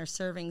 and they are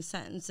serving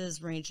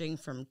sentences ranging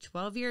from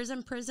 12 years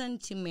in prison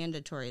to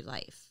mandatory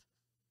life.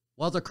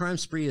 While the crime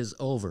spree is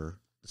over,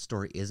 the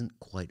story isn't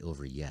quite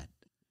over yet.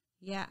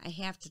 Yeah, I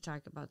have to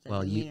talk about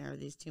the demeanor of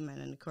these 2 men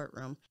in the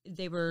courtroom.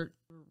 They were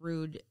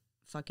rude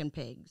fucking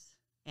pigs.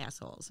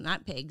 Assholes.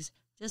 Not pigs,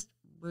 just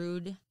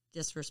rude,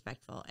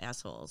 disrespectful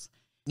assholes.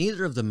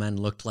 Neither of the men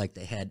looked like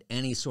they had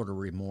any sort of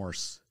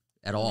remorse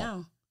at all.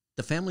 No.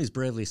 The families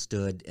bravely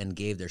stood and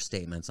gave their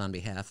statements on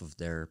behalf of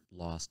their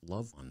lost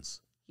loved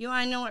ones. You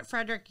want to know what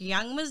Frederick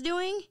Young was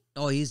doing?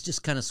 Oh, he's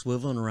just kind of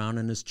swiveling around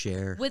in his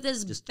chair. With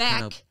his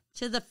back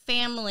to the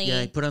family.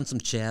 Yeah, he put on some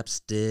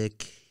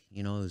chapstick.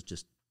 It was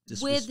just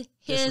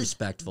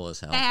disrespectful as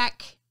hell.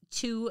 Back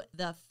to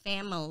the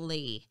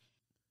family.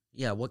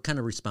 Yeah, what kind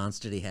of response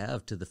did he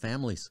have to the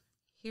families?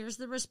 Here's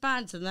the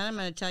response, and then I'm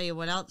going to tell you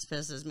what else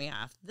pisses me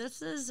off.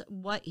 This is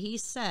what he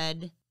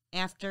said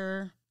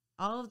after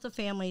all of the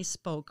families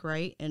spoke,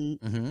 right,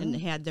 and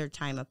had their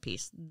time of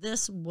peace.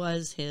 This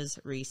was his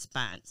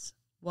response.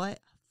 What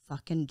a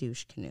fucking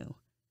douche canoe.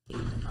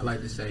 I'd like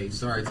to say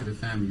sorry to the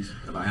families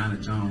of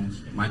Ayanna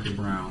Jones, Michael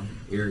Brown,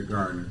 Eric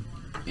Gardner,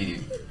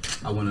 and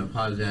I want to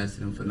apologize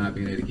to them for not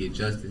being able to get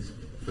justice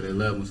for their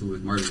loved ones who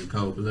was murdered in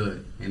cold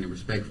blood. And in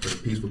respect for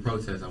the peaceful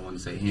protest, I want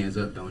to say hands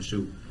up, don't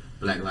shoot.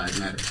 Black Lives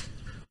Matter.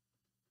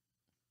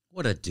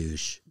 What a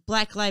douche.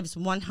 Black lives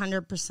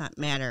 100%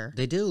 matter.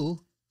 They do.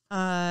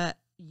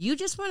 You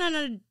just went on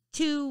a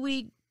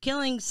 2-week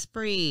killing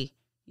spree.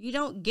 You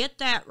don't get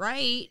that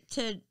right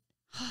to...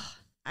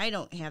 I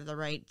don't have the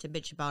right to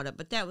bitch about it,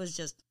 but that was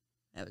just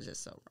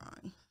so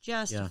wrong.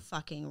 Just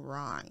fucking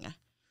wrong.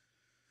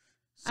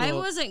 So, I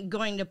wasn't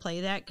going to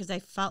play that because I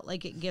felt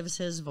like it gives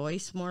his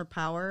voice more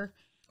power.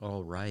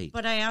 All right.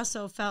 But I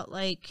also felt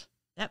like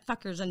that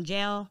fucker's in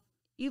jail.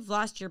 You've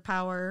lost your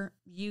power.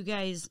 You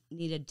guys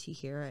needed to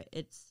hear it.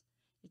 It's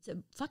a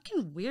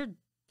fucking weird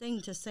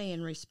thing to say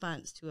in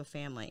response to a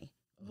family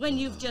when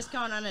you've just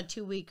gone on a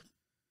 2-week.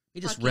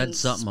 He just read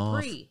something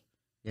spree. Off.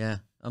 Yeah,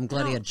 I'm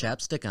glad he had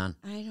chapstick on.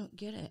 I don't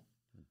get it.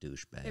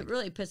 Douchebag. It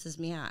really pisses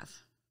me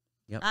off.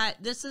 Yep.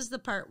 This is the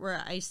part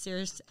where I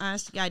seriously,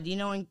 honest to God, you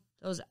know, in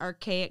those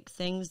archaic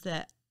things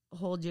that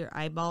hold your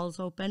eyeballs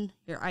open,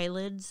 your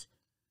eyelids?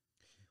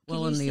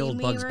 Well, in the old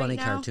Bugs Bunny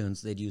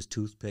cartoons, they'd use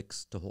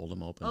toothpicks to hold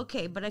them open.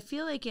 Okay, but I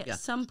feel like at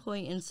some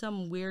point in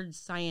some weird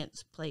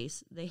science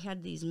place, they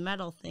had these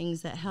metal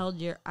things that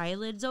held your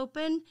eyelids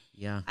open.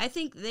 Yeah. I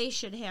think they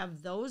should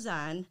have those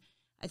on.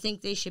 I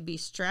think they should be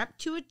strapped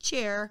to a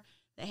chair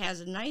that has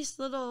a nice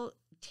little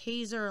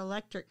taser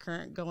electric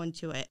current going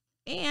to it.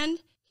 And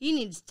he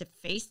needs to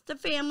face the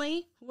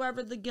family.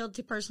 Whoever the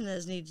guilty person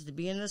is needs to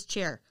be in this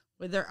chair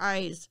with their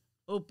eyes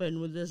open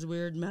with this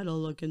weird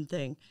metal-looking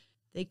thing.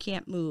 They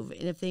can't move.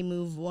 And if they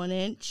move 1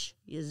 inch,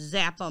 you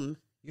zap them.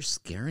 You're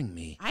scaring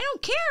me. I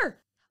don't care.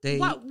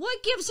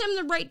 What gives him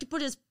the right to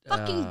put his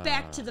fucking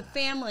back to the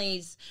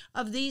families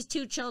of these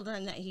 2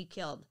 children that he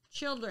killed?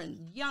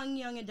 Children,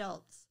 young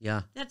adults.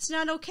 Yeah. That's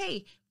not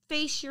okay.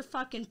 Face your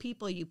fucking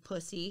people, you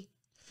pussy.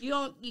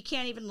 You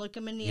can't even look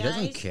him in the eyes. He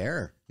doesn't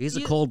care. He's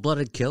a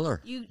cold-blooded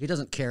killer. He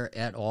doesn't care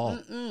at all.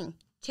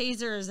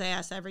 Taser his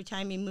ass every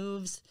time he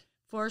moves.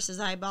 Force his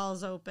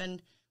eyeballs open.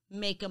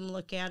 Make him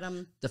look at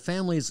him. The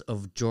families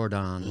of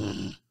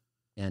Jordan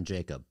and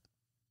Jacob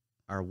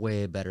are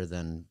way better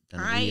than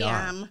we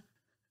are. am.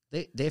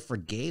 They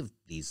forgave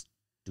these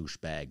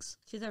douchebags.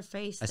 To their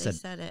face, they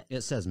said it.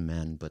 It says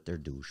men, but they're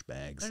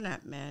douchebags. They're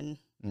not men.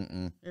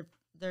 Mm-mm.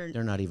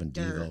 They're not even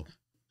dirt. Devo.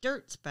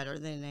 Dirt's better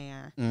than they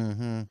are.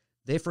 Mm-hmm.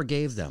 They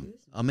forgave them.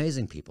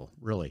 Amazing people,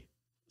 really.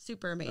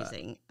 Super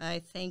amazing. I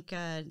think.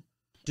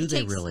 Do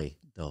they really,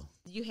 though?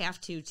 You have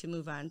to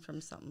move on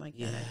from something like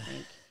that, I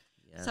think.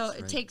 Yeah, so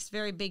it takes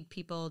very big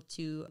people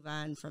to move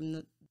on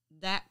from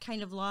that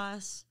kind of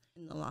loss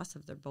and the loss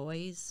of their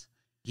boys.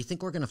 Do you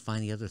think we're going to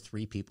find the other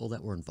 3 people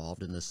that were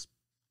involved in this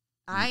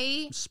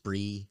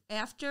spree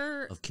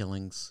of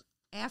killings?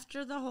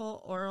 After the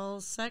whole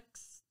oral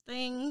sex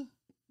thing,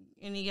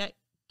 and he got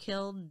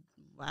killed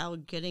while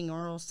getting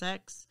oral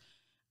sex,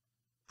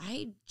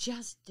 I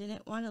just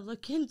didn't want to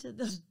look into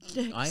the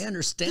next I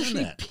understand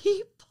that.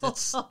 People.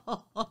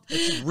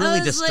 It's really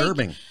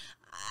disturbing. Like,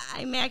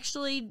 I'm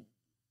actually...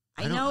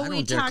 I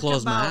don't dare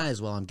close my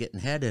eyes while I'm getting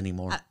head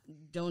anymore.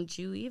 Don't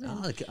you even?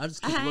 I'll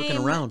just keep looking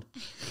around.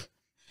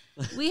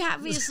 We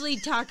obviously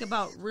talk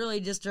about really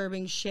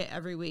disturbing shit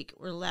every week.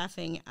 We're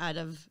laughing out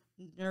of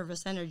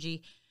nervous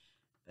energy.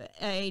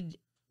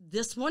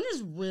 This one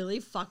is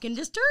really fucking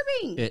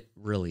disturbing. It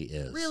really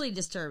is. Really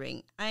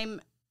disturbing.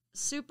 I'm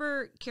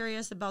super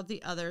curious about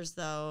the others,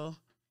 though.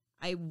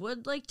 I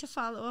would like to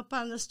follow up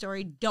on the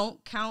story.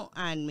 Don't count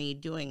on me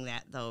doing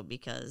that, though,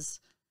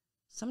 because...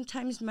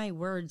 sometimes my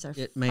words are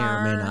may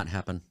or may not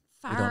happen.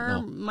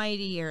 Far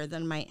mightier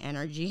than my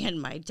energy and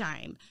my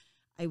time.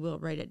 I will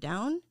write it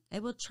down. I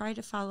will try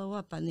to follow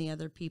up on the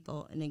other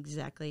people and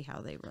exactly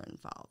how they were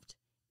involved.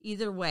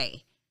 Either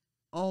way,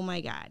 oh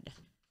my God.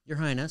 Your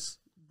Highness.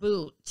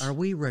 Boot. Are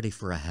we ready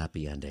for a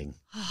happy ending?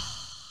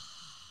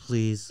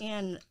 Please.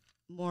 And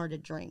more to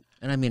drink.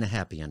 And I mean a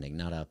happy ending,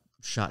 not a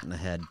shot in the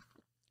head.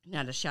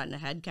 Not a shot in the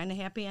head kind of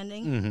happy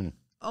ending? Mm-hmm.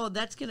 Oh,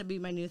 that's going to be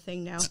my new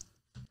thing now.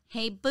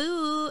 Hey,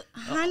 Boo,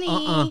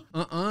 honey.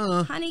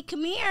 Honey,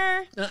 come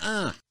here.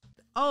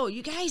 Oh,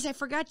 you guys, I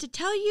forgot to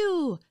tell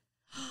you.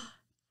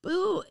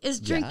 Boo is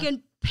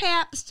drinking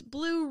Pabst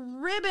Blue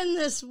Ribbon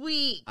this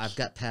week. I've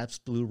got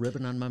Pabst Blue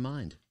Ribbon on my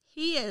mind.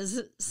 He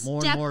is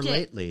more and more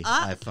lately,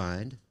 I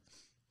find.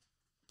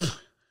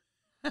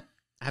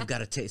 I've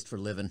got a taste for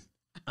living.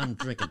 I'm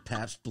drinking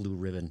Pabst Blue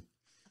Ribbon.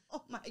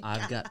 Oh, my God.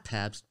 I've got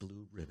Pabst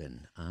Blue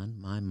Ribbon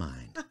on my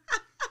mind.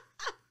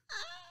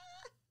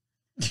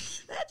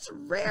 That's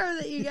rare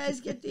that you guys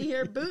get to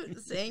hear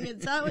Boot sing.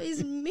 It's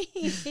always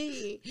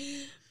me.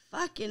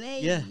 Fucking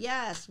A, yeah.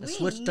 Yes. I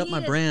switched up my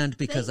brand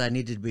because I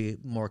needed to be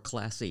more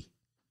classy.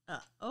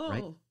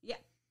 Right? Yeah.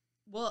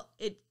 Well,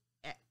 it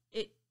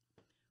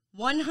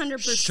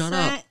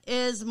 100%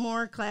 is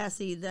more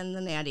classy than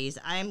the Natties.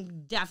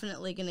 I'm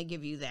definitely going to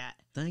give you that.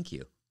 Thank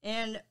you.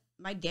 And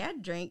my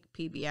dad drank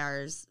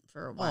PBRs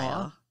for a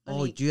while.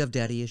 Oh, do you have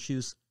daddy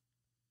issues?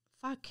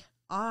 Fuck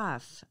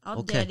off.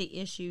 I'll daddy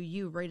issue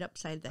you right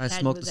upside the head. I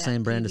smoke the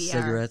same brand of PBR.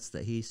 cigarettes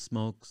that he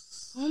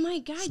smokes. Oh my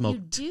God, you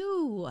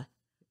do.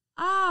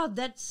 Oh,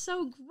 that's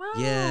so gross.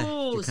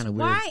 Yeah, you're kind of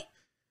weird.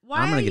 Why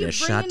I'm going to get a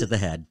bringing... shot to the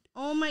head.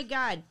 Oh my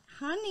God.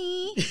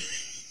 Honey.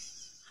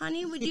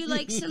 Honey, would you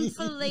like some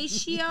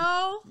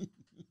fellatio?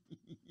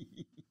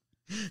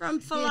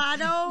 From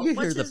Filato? You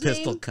What's hear the his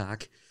pistol name?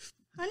 cock.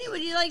 Honey,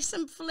 would you like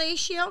some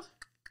fellatio?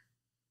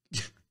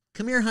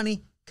 Come here,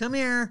 honey. Come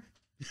here.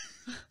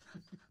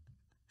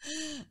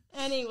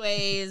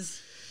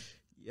 Anyways.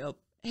 Yep.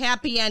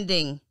 Happy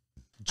ending.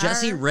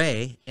 Jesse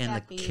Ray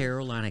and the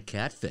Carolina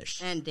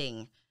Catfish.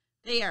 Ending.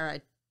 They are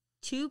a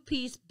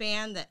 2-piece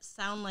band that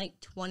sound like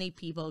 20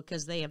 people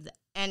because they have the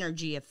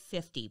energy of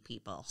 50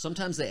 people.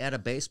 Sometimes they add a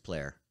bass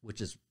player,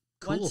 which is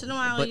cool. Once in a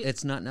while, but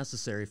it's not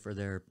necessary for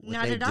their what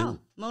not they at do. all.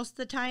 Most of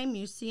the time,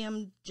 you see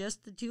them,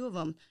 just the 2 of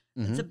them.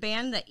 It's a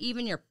band that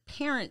even your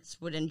parents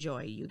would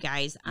enjoy, you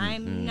guys.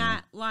 I'm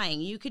not lying.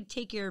 You could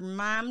take your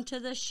mom to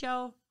the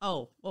show.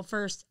 Oh, well,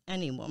 first,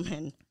 any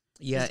woman.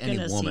 Yeah, is any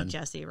gonna woman. see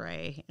Jessie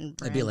Ray and Brando,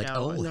 They'd be like,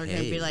 "Oh, and they're gonna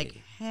be hey." like,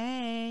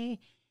 "Hey,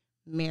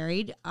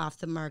 married, off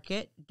the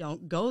market,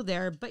 don't go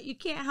there." But you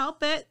can't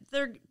help it.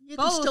 They're You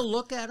both can still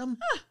look at them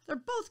they're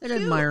both and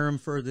cute. admire them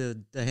for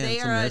the They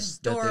are handsomeness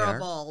that they are.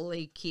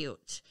 adorably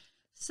cute.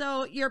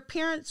 So your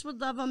parents would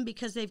love them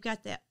because they've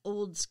got that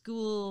old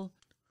school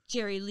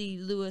Jerry Lee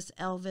Lewis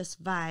Elvis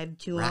vibe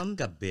to them.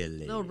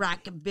 Rockabilly. Little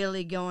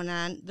rockabilly going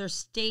on. Their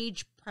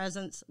stage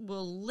presence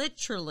will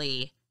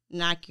literally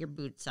knock your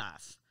boots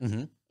off.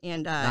 Mm-hmm.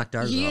 And Knocked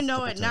ours you off a know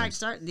couple it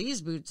knocks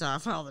these boots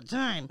off all the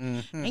time.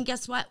 Mm-hmm. And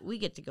guess what? We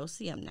get to go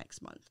see them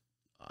next month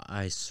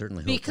I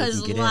certainly hope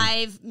because we can get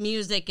live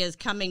music is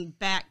coming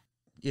back.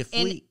 in.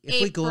 in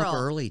If we go up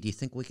April. early, do you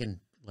think we can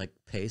like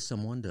pay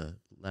someone to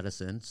let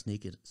us in?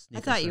 Sneak I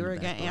us thought in you the were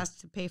back going to door? ask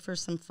to pay for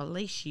some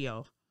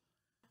fellatio.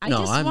 I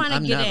No, just I'm- want to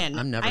I'm get never- in.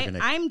 I'm never gonna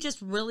I'm just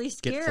really Get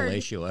scared.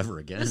 fellatio ever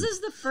again. This is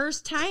the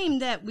first time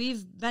that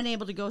we've been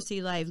able to go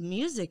see live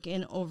music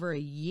in over a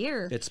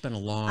year. It's been a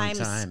long I'm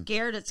time.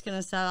 scared it's going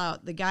to sell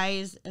out. The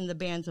guys in the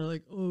bands are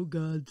like, "Oh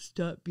God,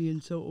 stop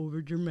being so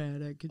over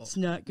dramatic. It's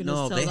not going to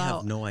No, sell they out."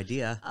 have no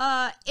idea.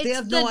 It's They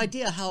have no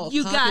idea how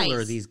you popular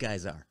guys. these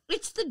guys are.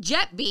 It's the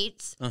Jet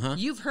Beats. Uh-huh.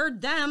 You've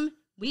heard them.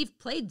 We've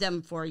played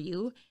them for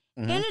you.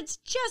 Mm-hmm. And it's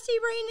Jessie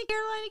Ray and the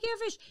Carolina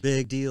Catfish.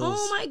 Big deals.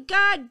 Oh my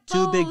God.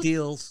 Two big both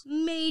deals.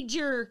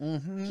 Major,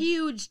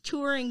 huge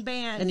touring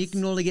bands. And you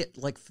can only get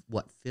like,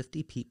 what,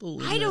 50 people?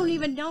 in I don't there?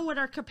 even know what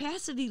our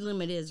capacity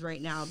limit is right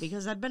now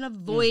because I've been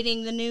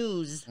avoiding the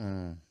news,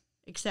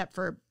 except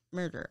for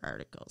murder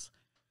articles.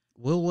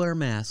 We'll wear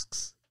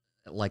masks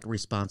like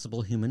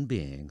responsible human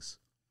beings.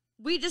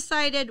 We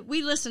decided,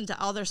 we listened to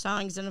all their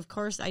songs, and of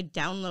course, I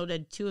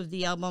downloaded 2 of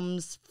the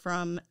albums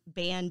from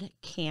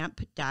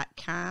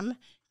bandcamp.com.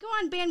 Go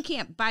on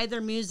Bandcamp, buy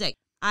their music.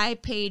 I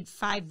paid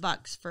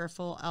 $5 for a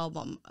full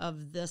album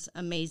of this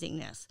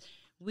amazingness.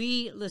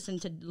 We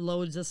listened to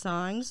loads of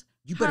songs.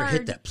 You better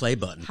hit that play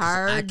button. 'Cause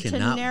I Hard to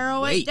cannot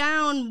narrow wait. it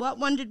down. What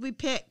one did we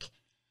pick?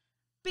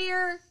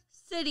 Beer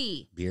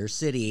City. Beer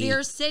City.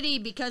 Beer City,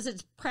 because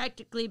it's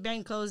practically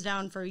been closed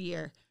down for a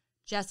year.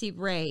 Jessie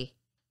Ray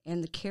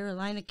and the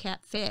Carolina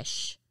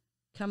Catfish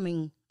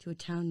coming to a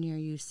town near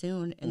you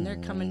soon, and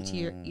they're coming to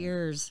your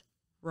ears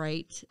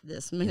right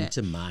this minute.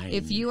 Into mine.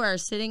 If you are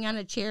sitting on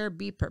a chair,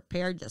 be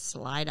prepared to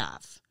slide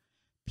off.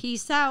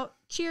 Peace out.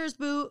 Cheers,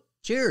 boo.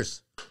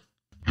 Cheers.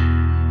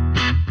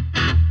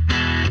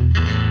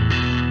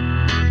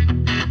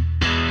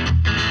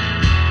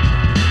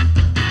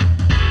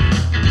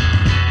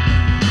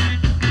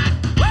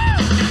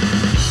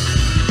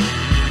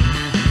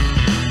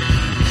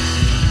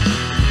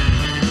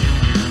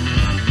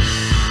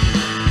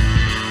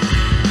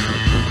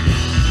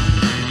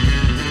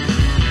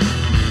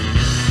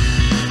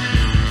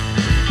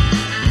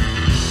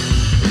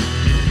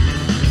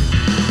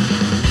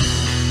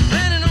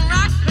 Been in a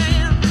rock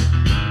band,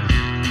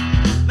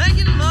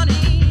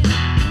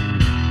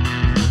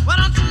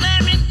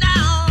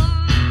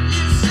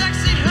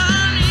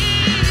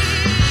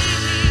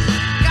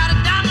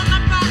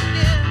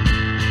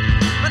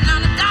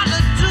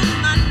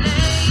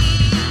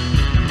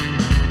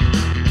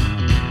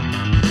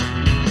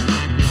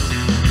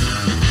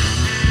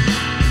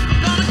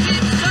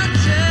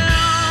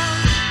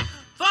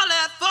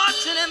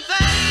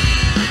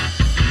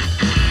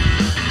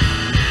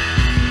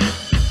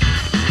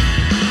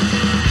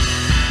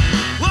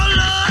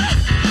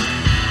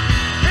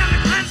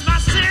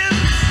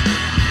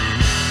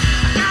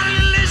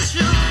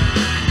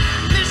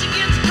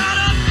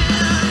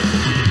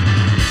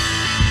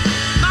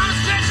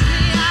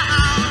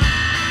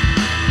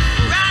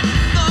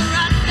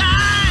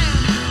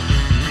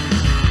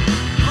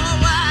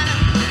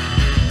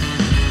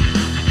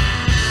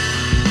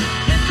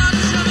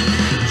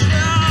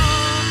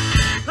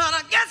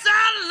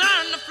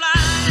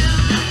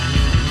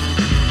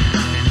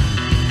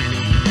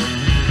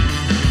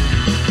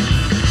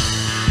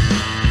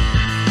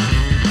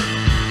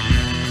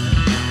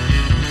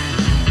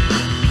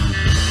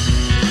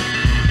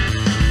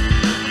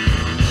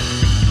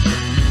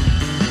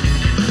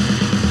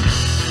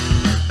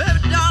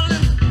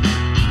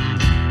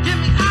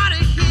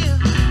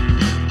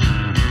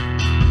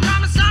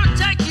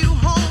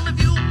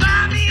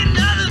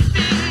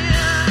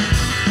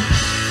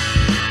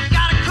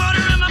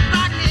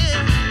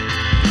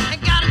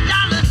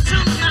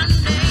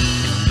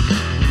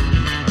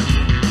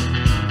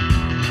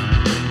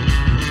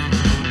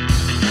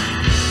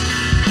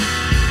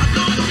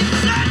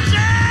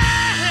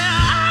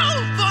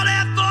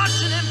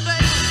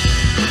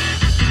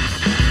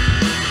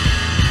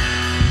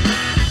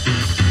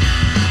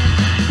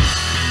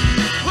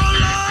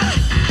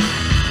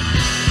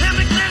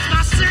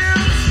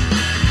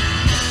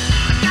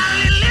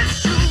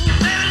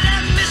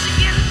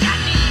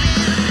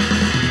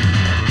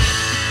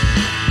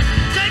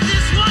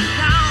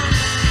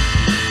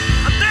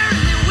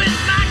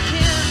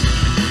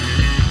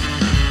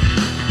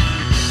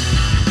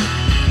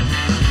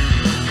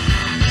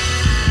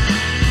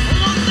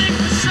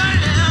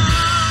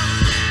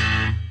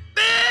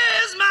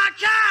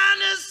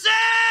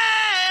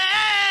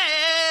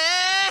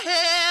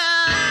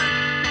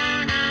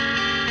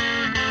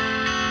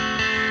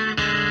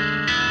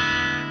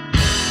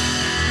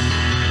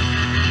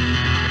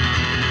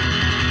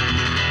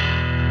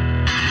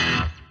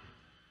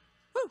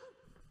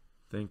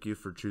 Thank you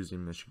for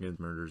choosing Michigan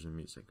Murders and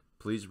Music.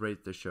 Please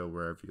rate the show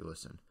wherever you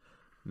listen.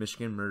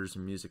 Michigan Murders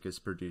and Music is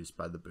produced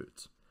by The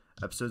Boots.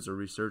 Episodes are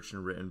researched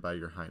and written by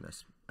Your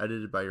Highness.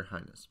 Edited by Your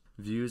Highness.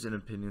 Views and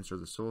opinions are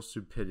the sole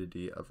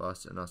stupidity of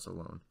us and us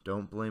alone.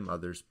 Don't blame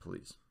others,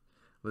 please.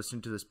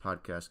 Listening to this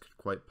podcast could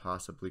quite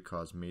possibly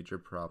cause major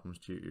problems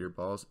to your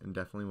earballs and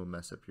definitely will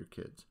mess up your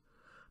kids.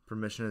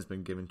 Permission has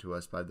been given to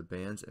us by the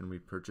bands, and we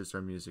purchase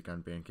our music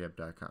on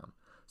Bandcamp.com.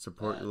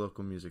 Support your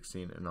local music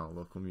scene and all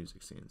local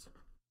music scenes.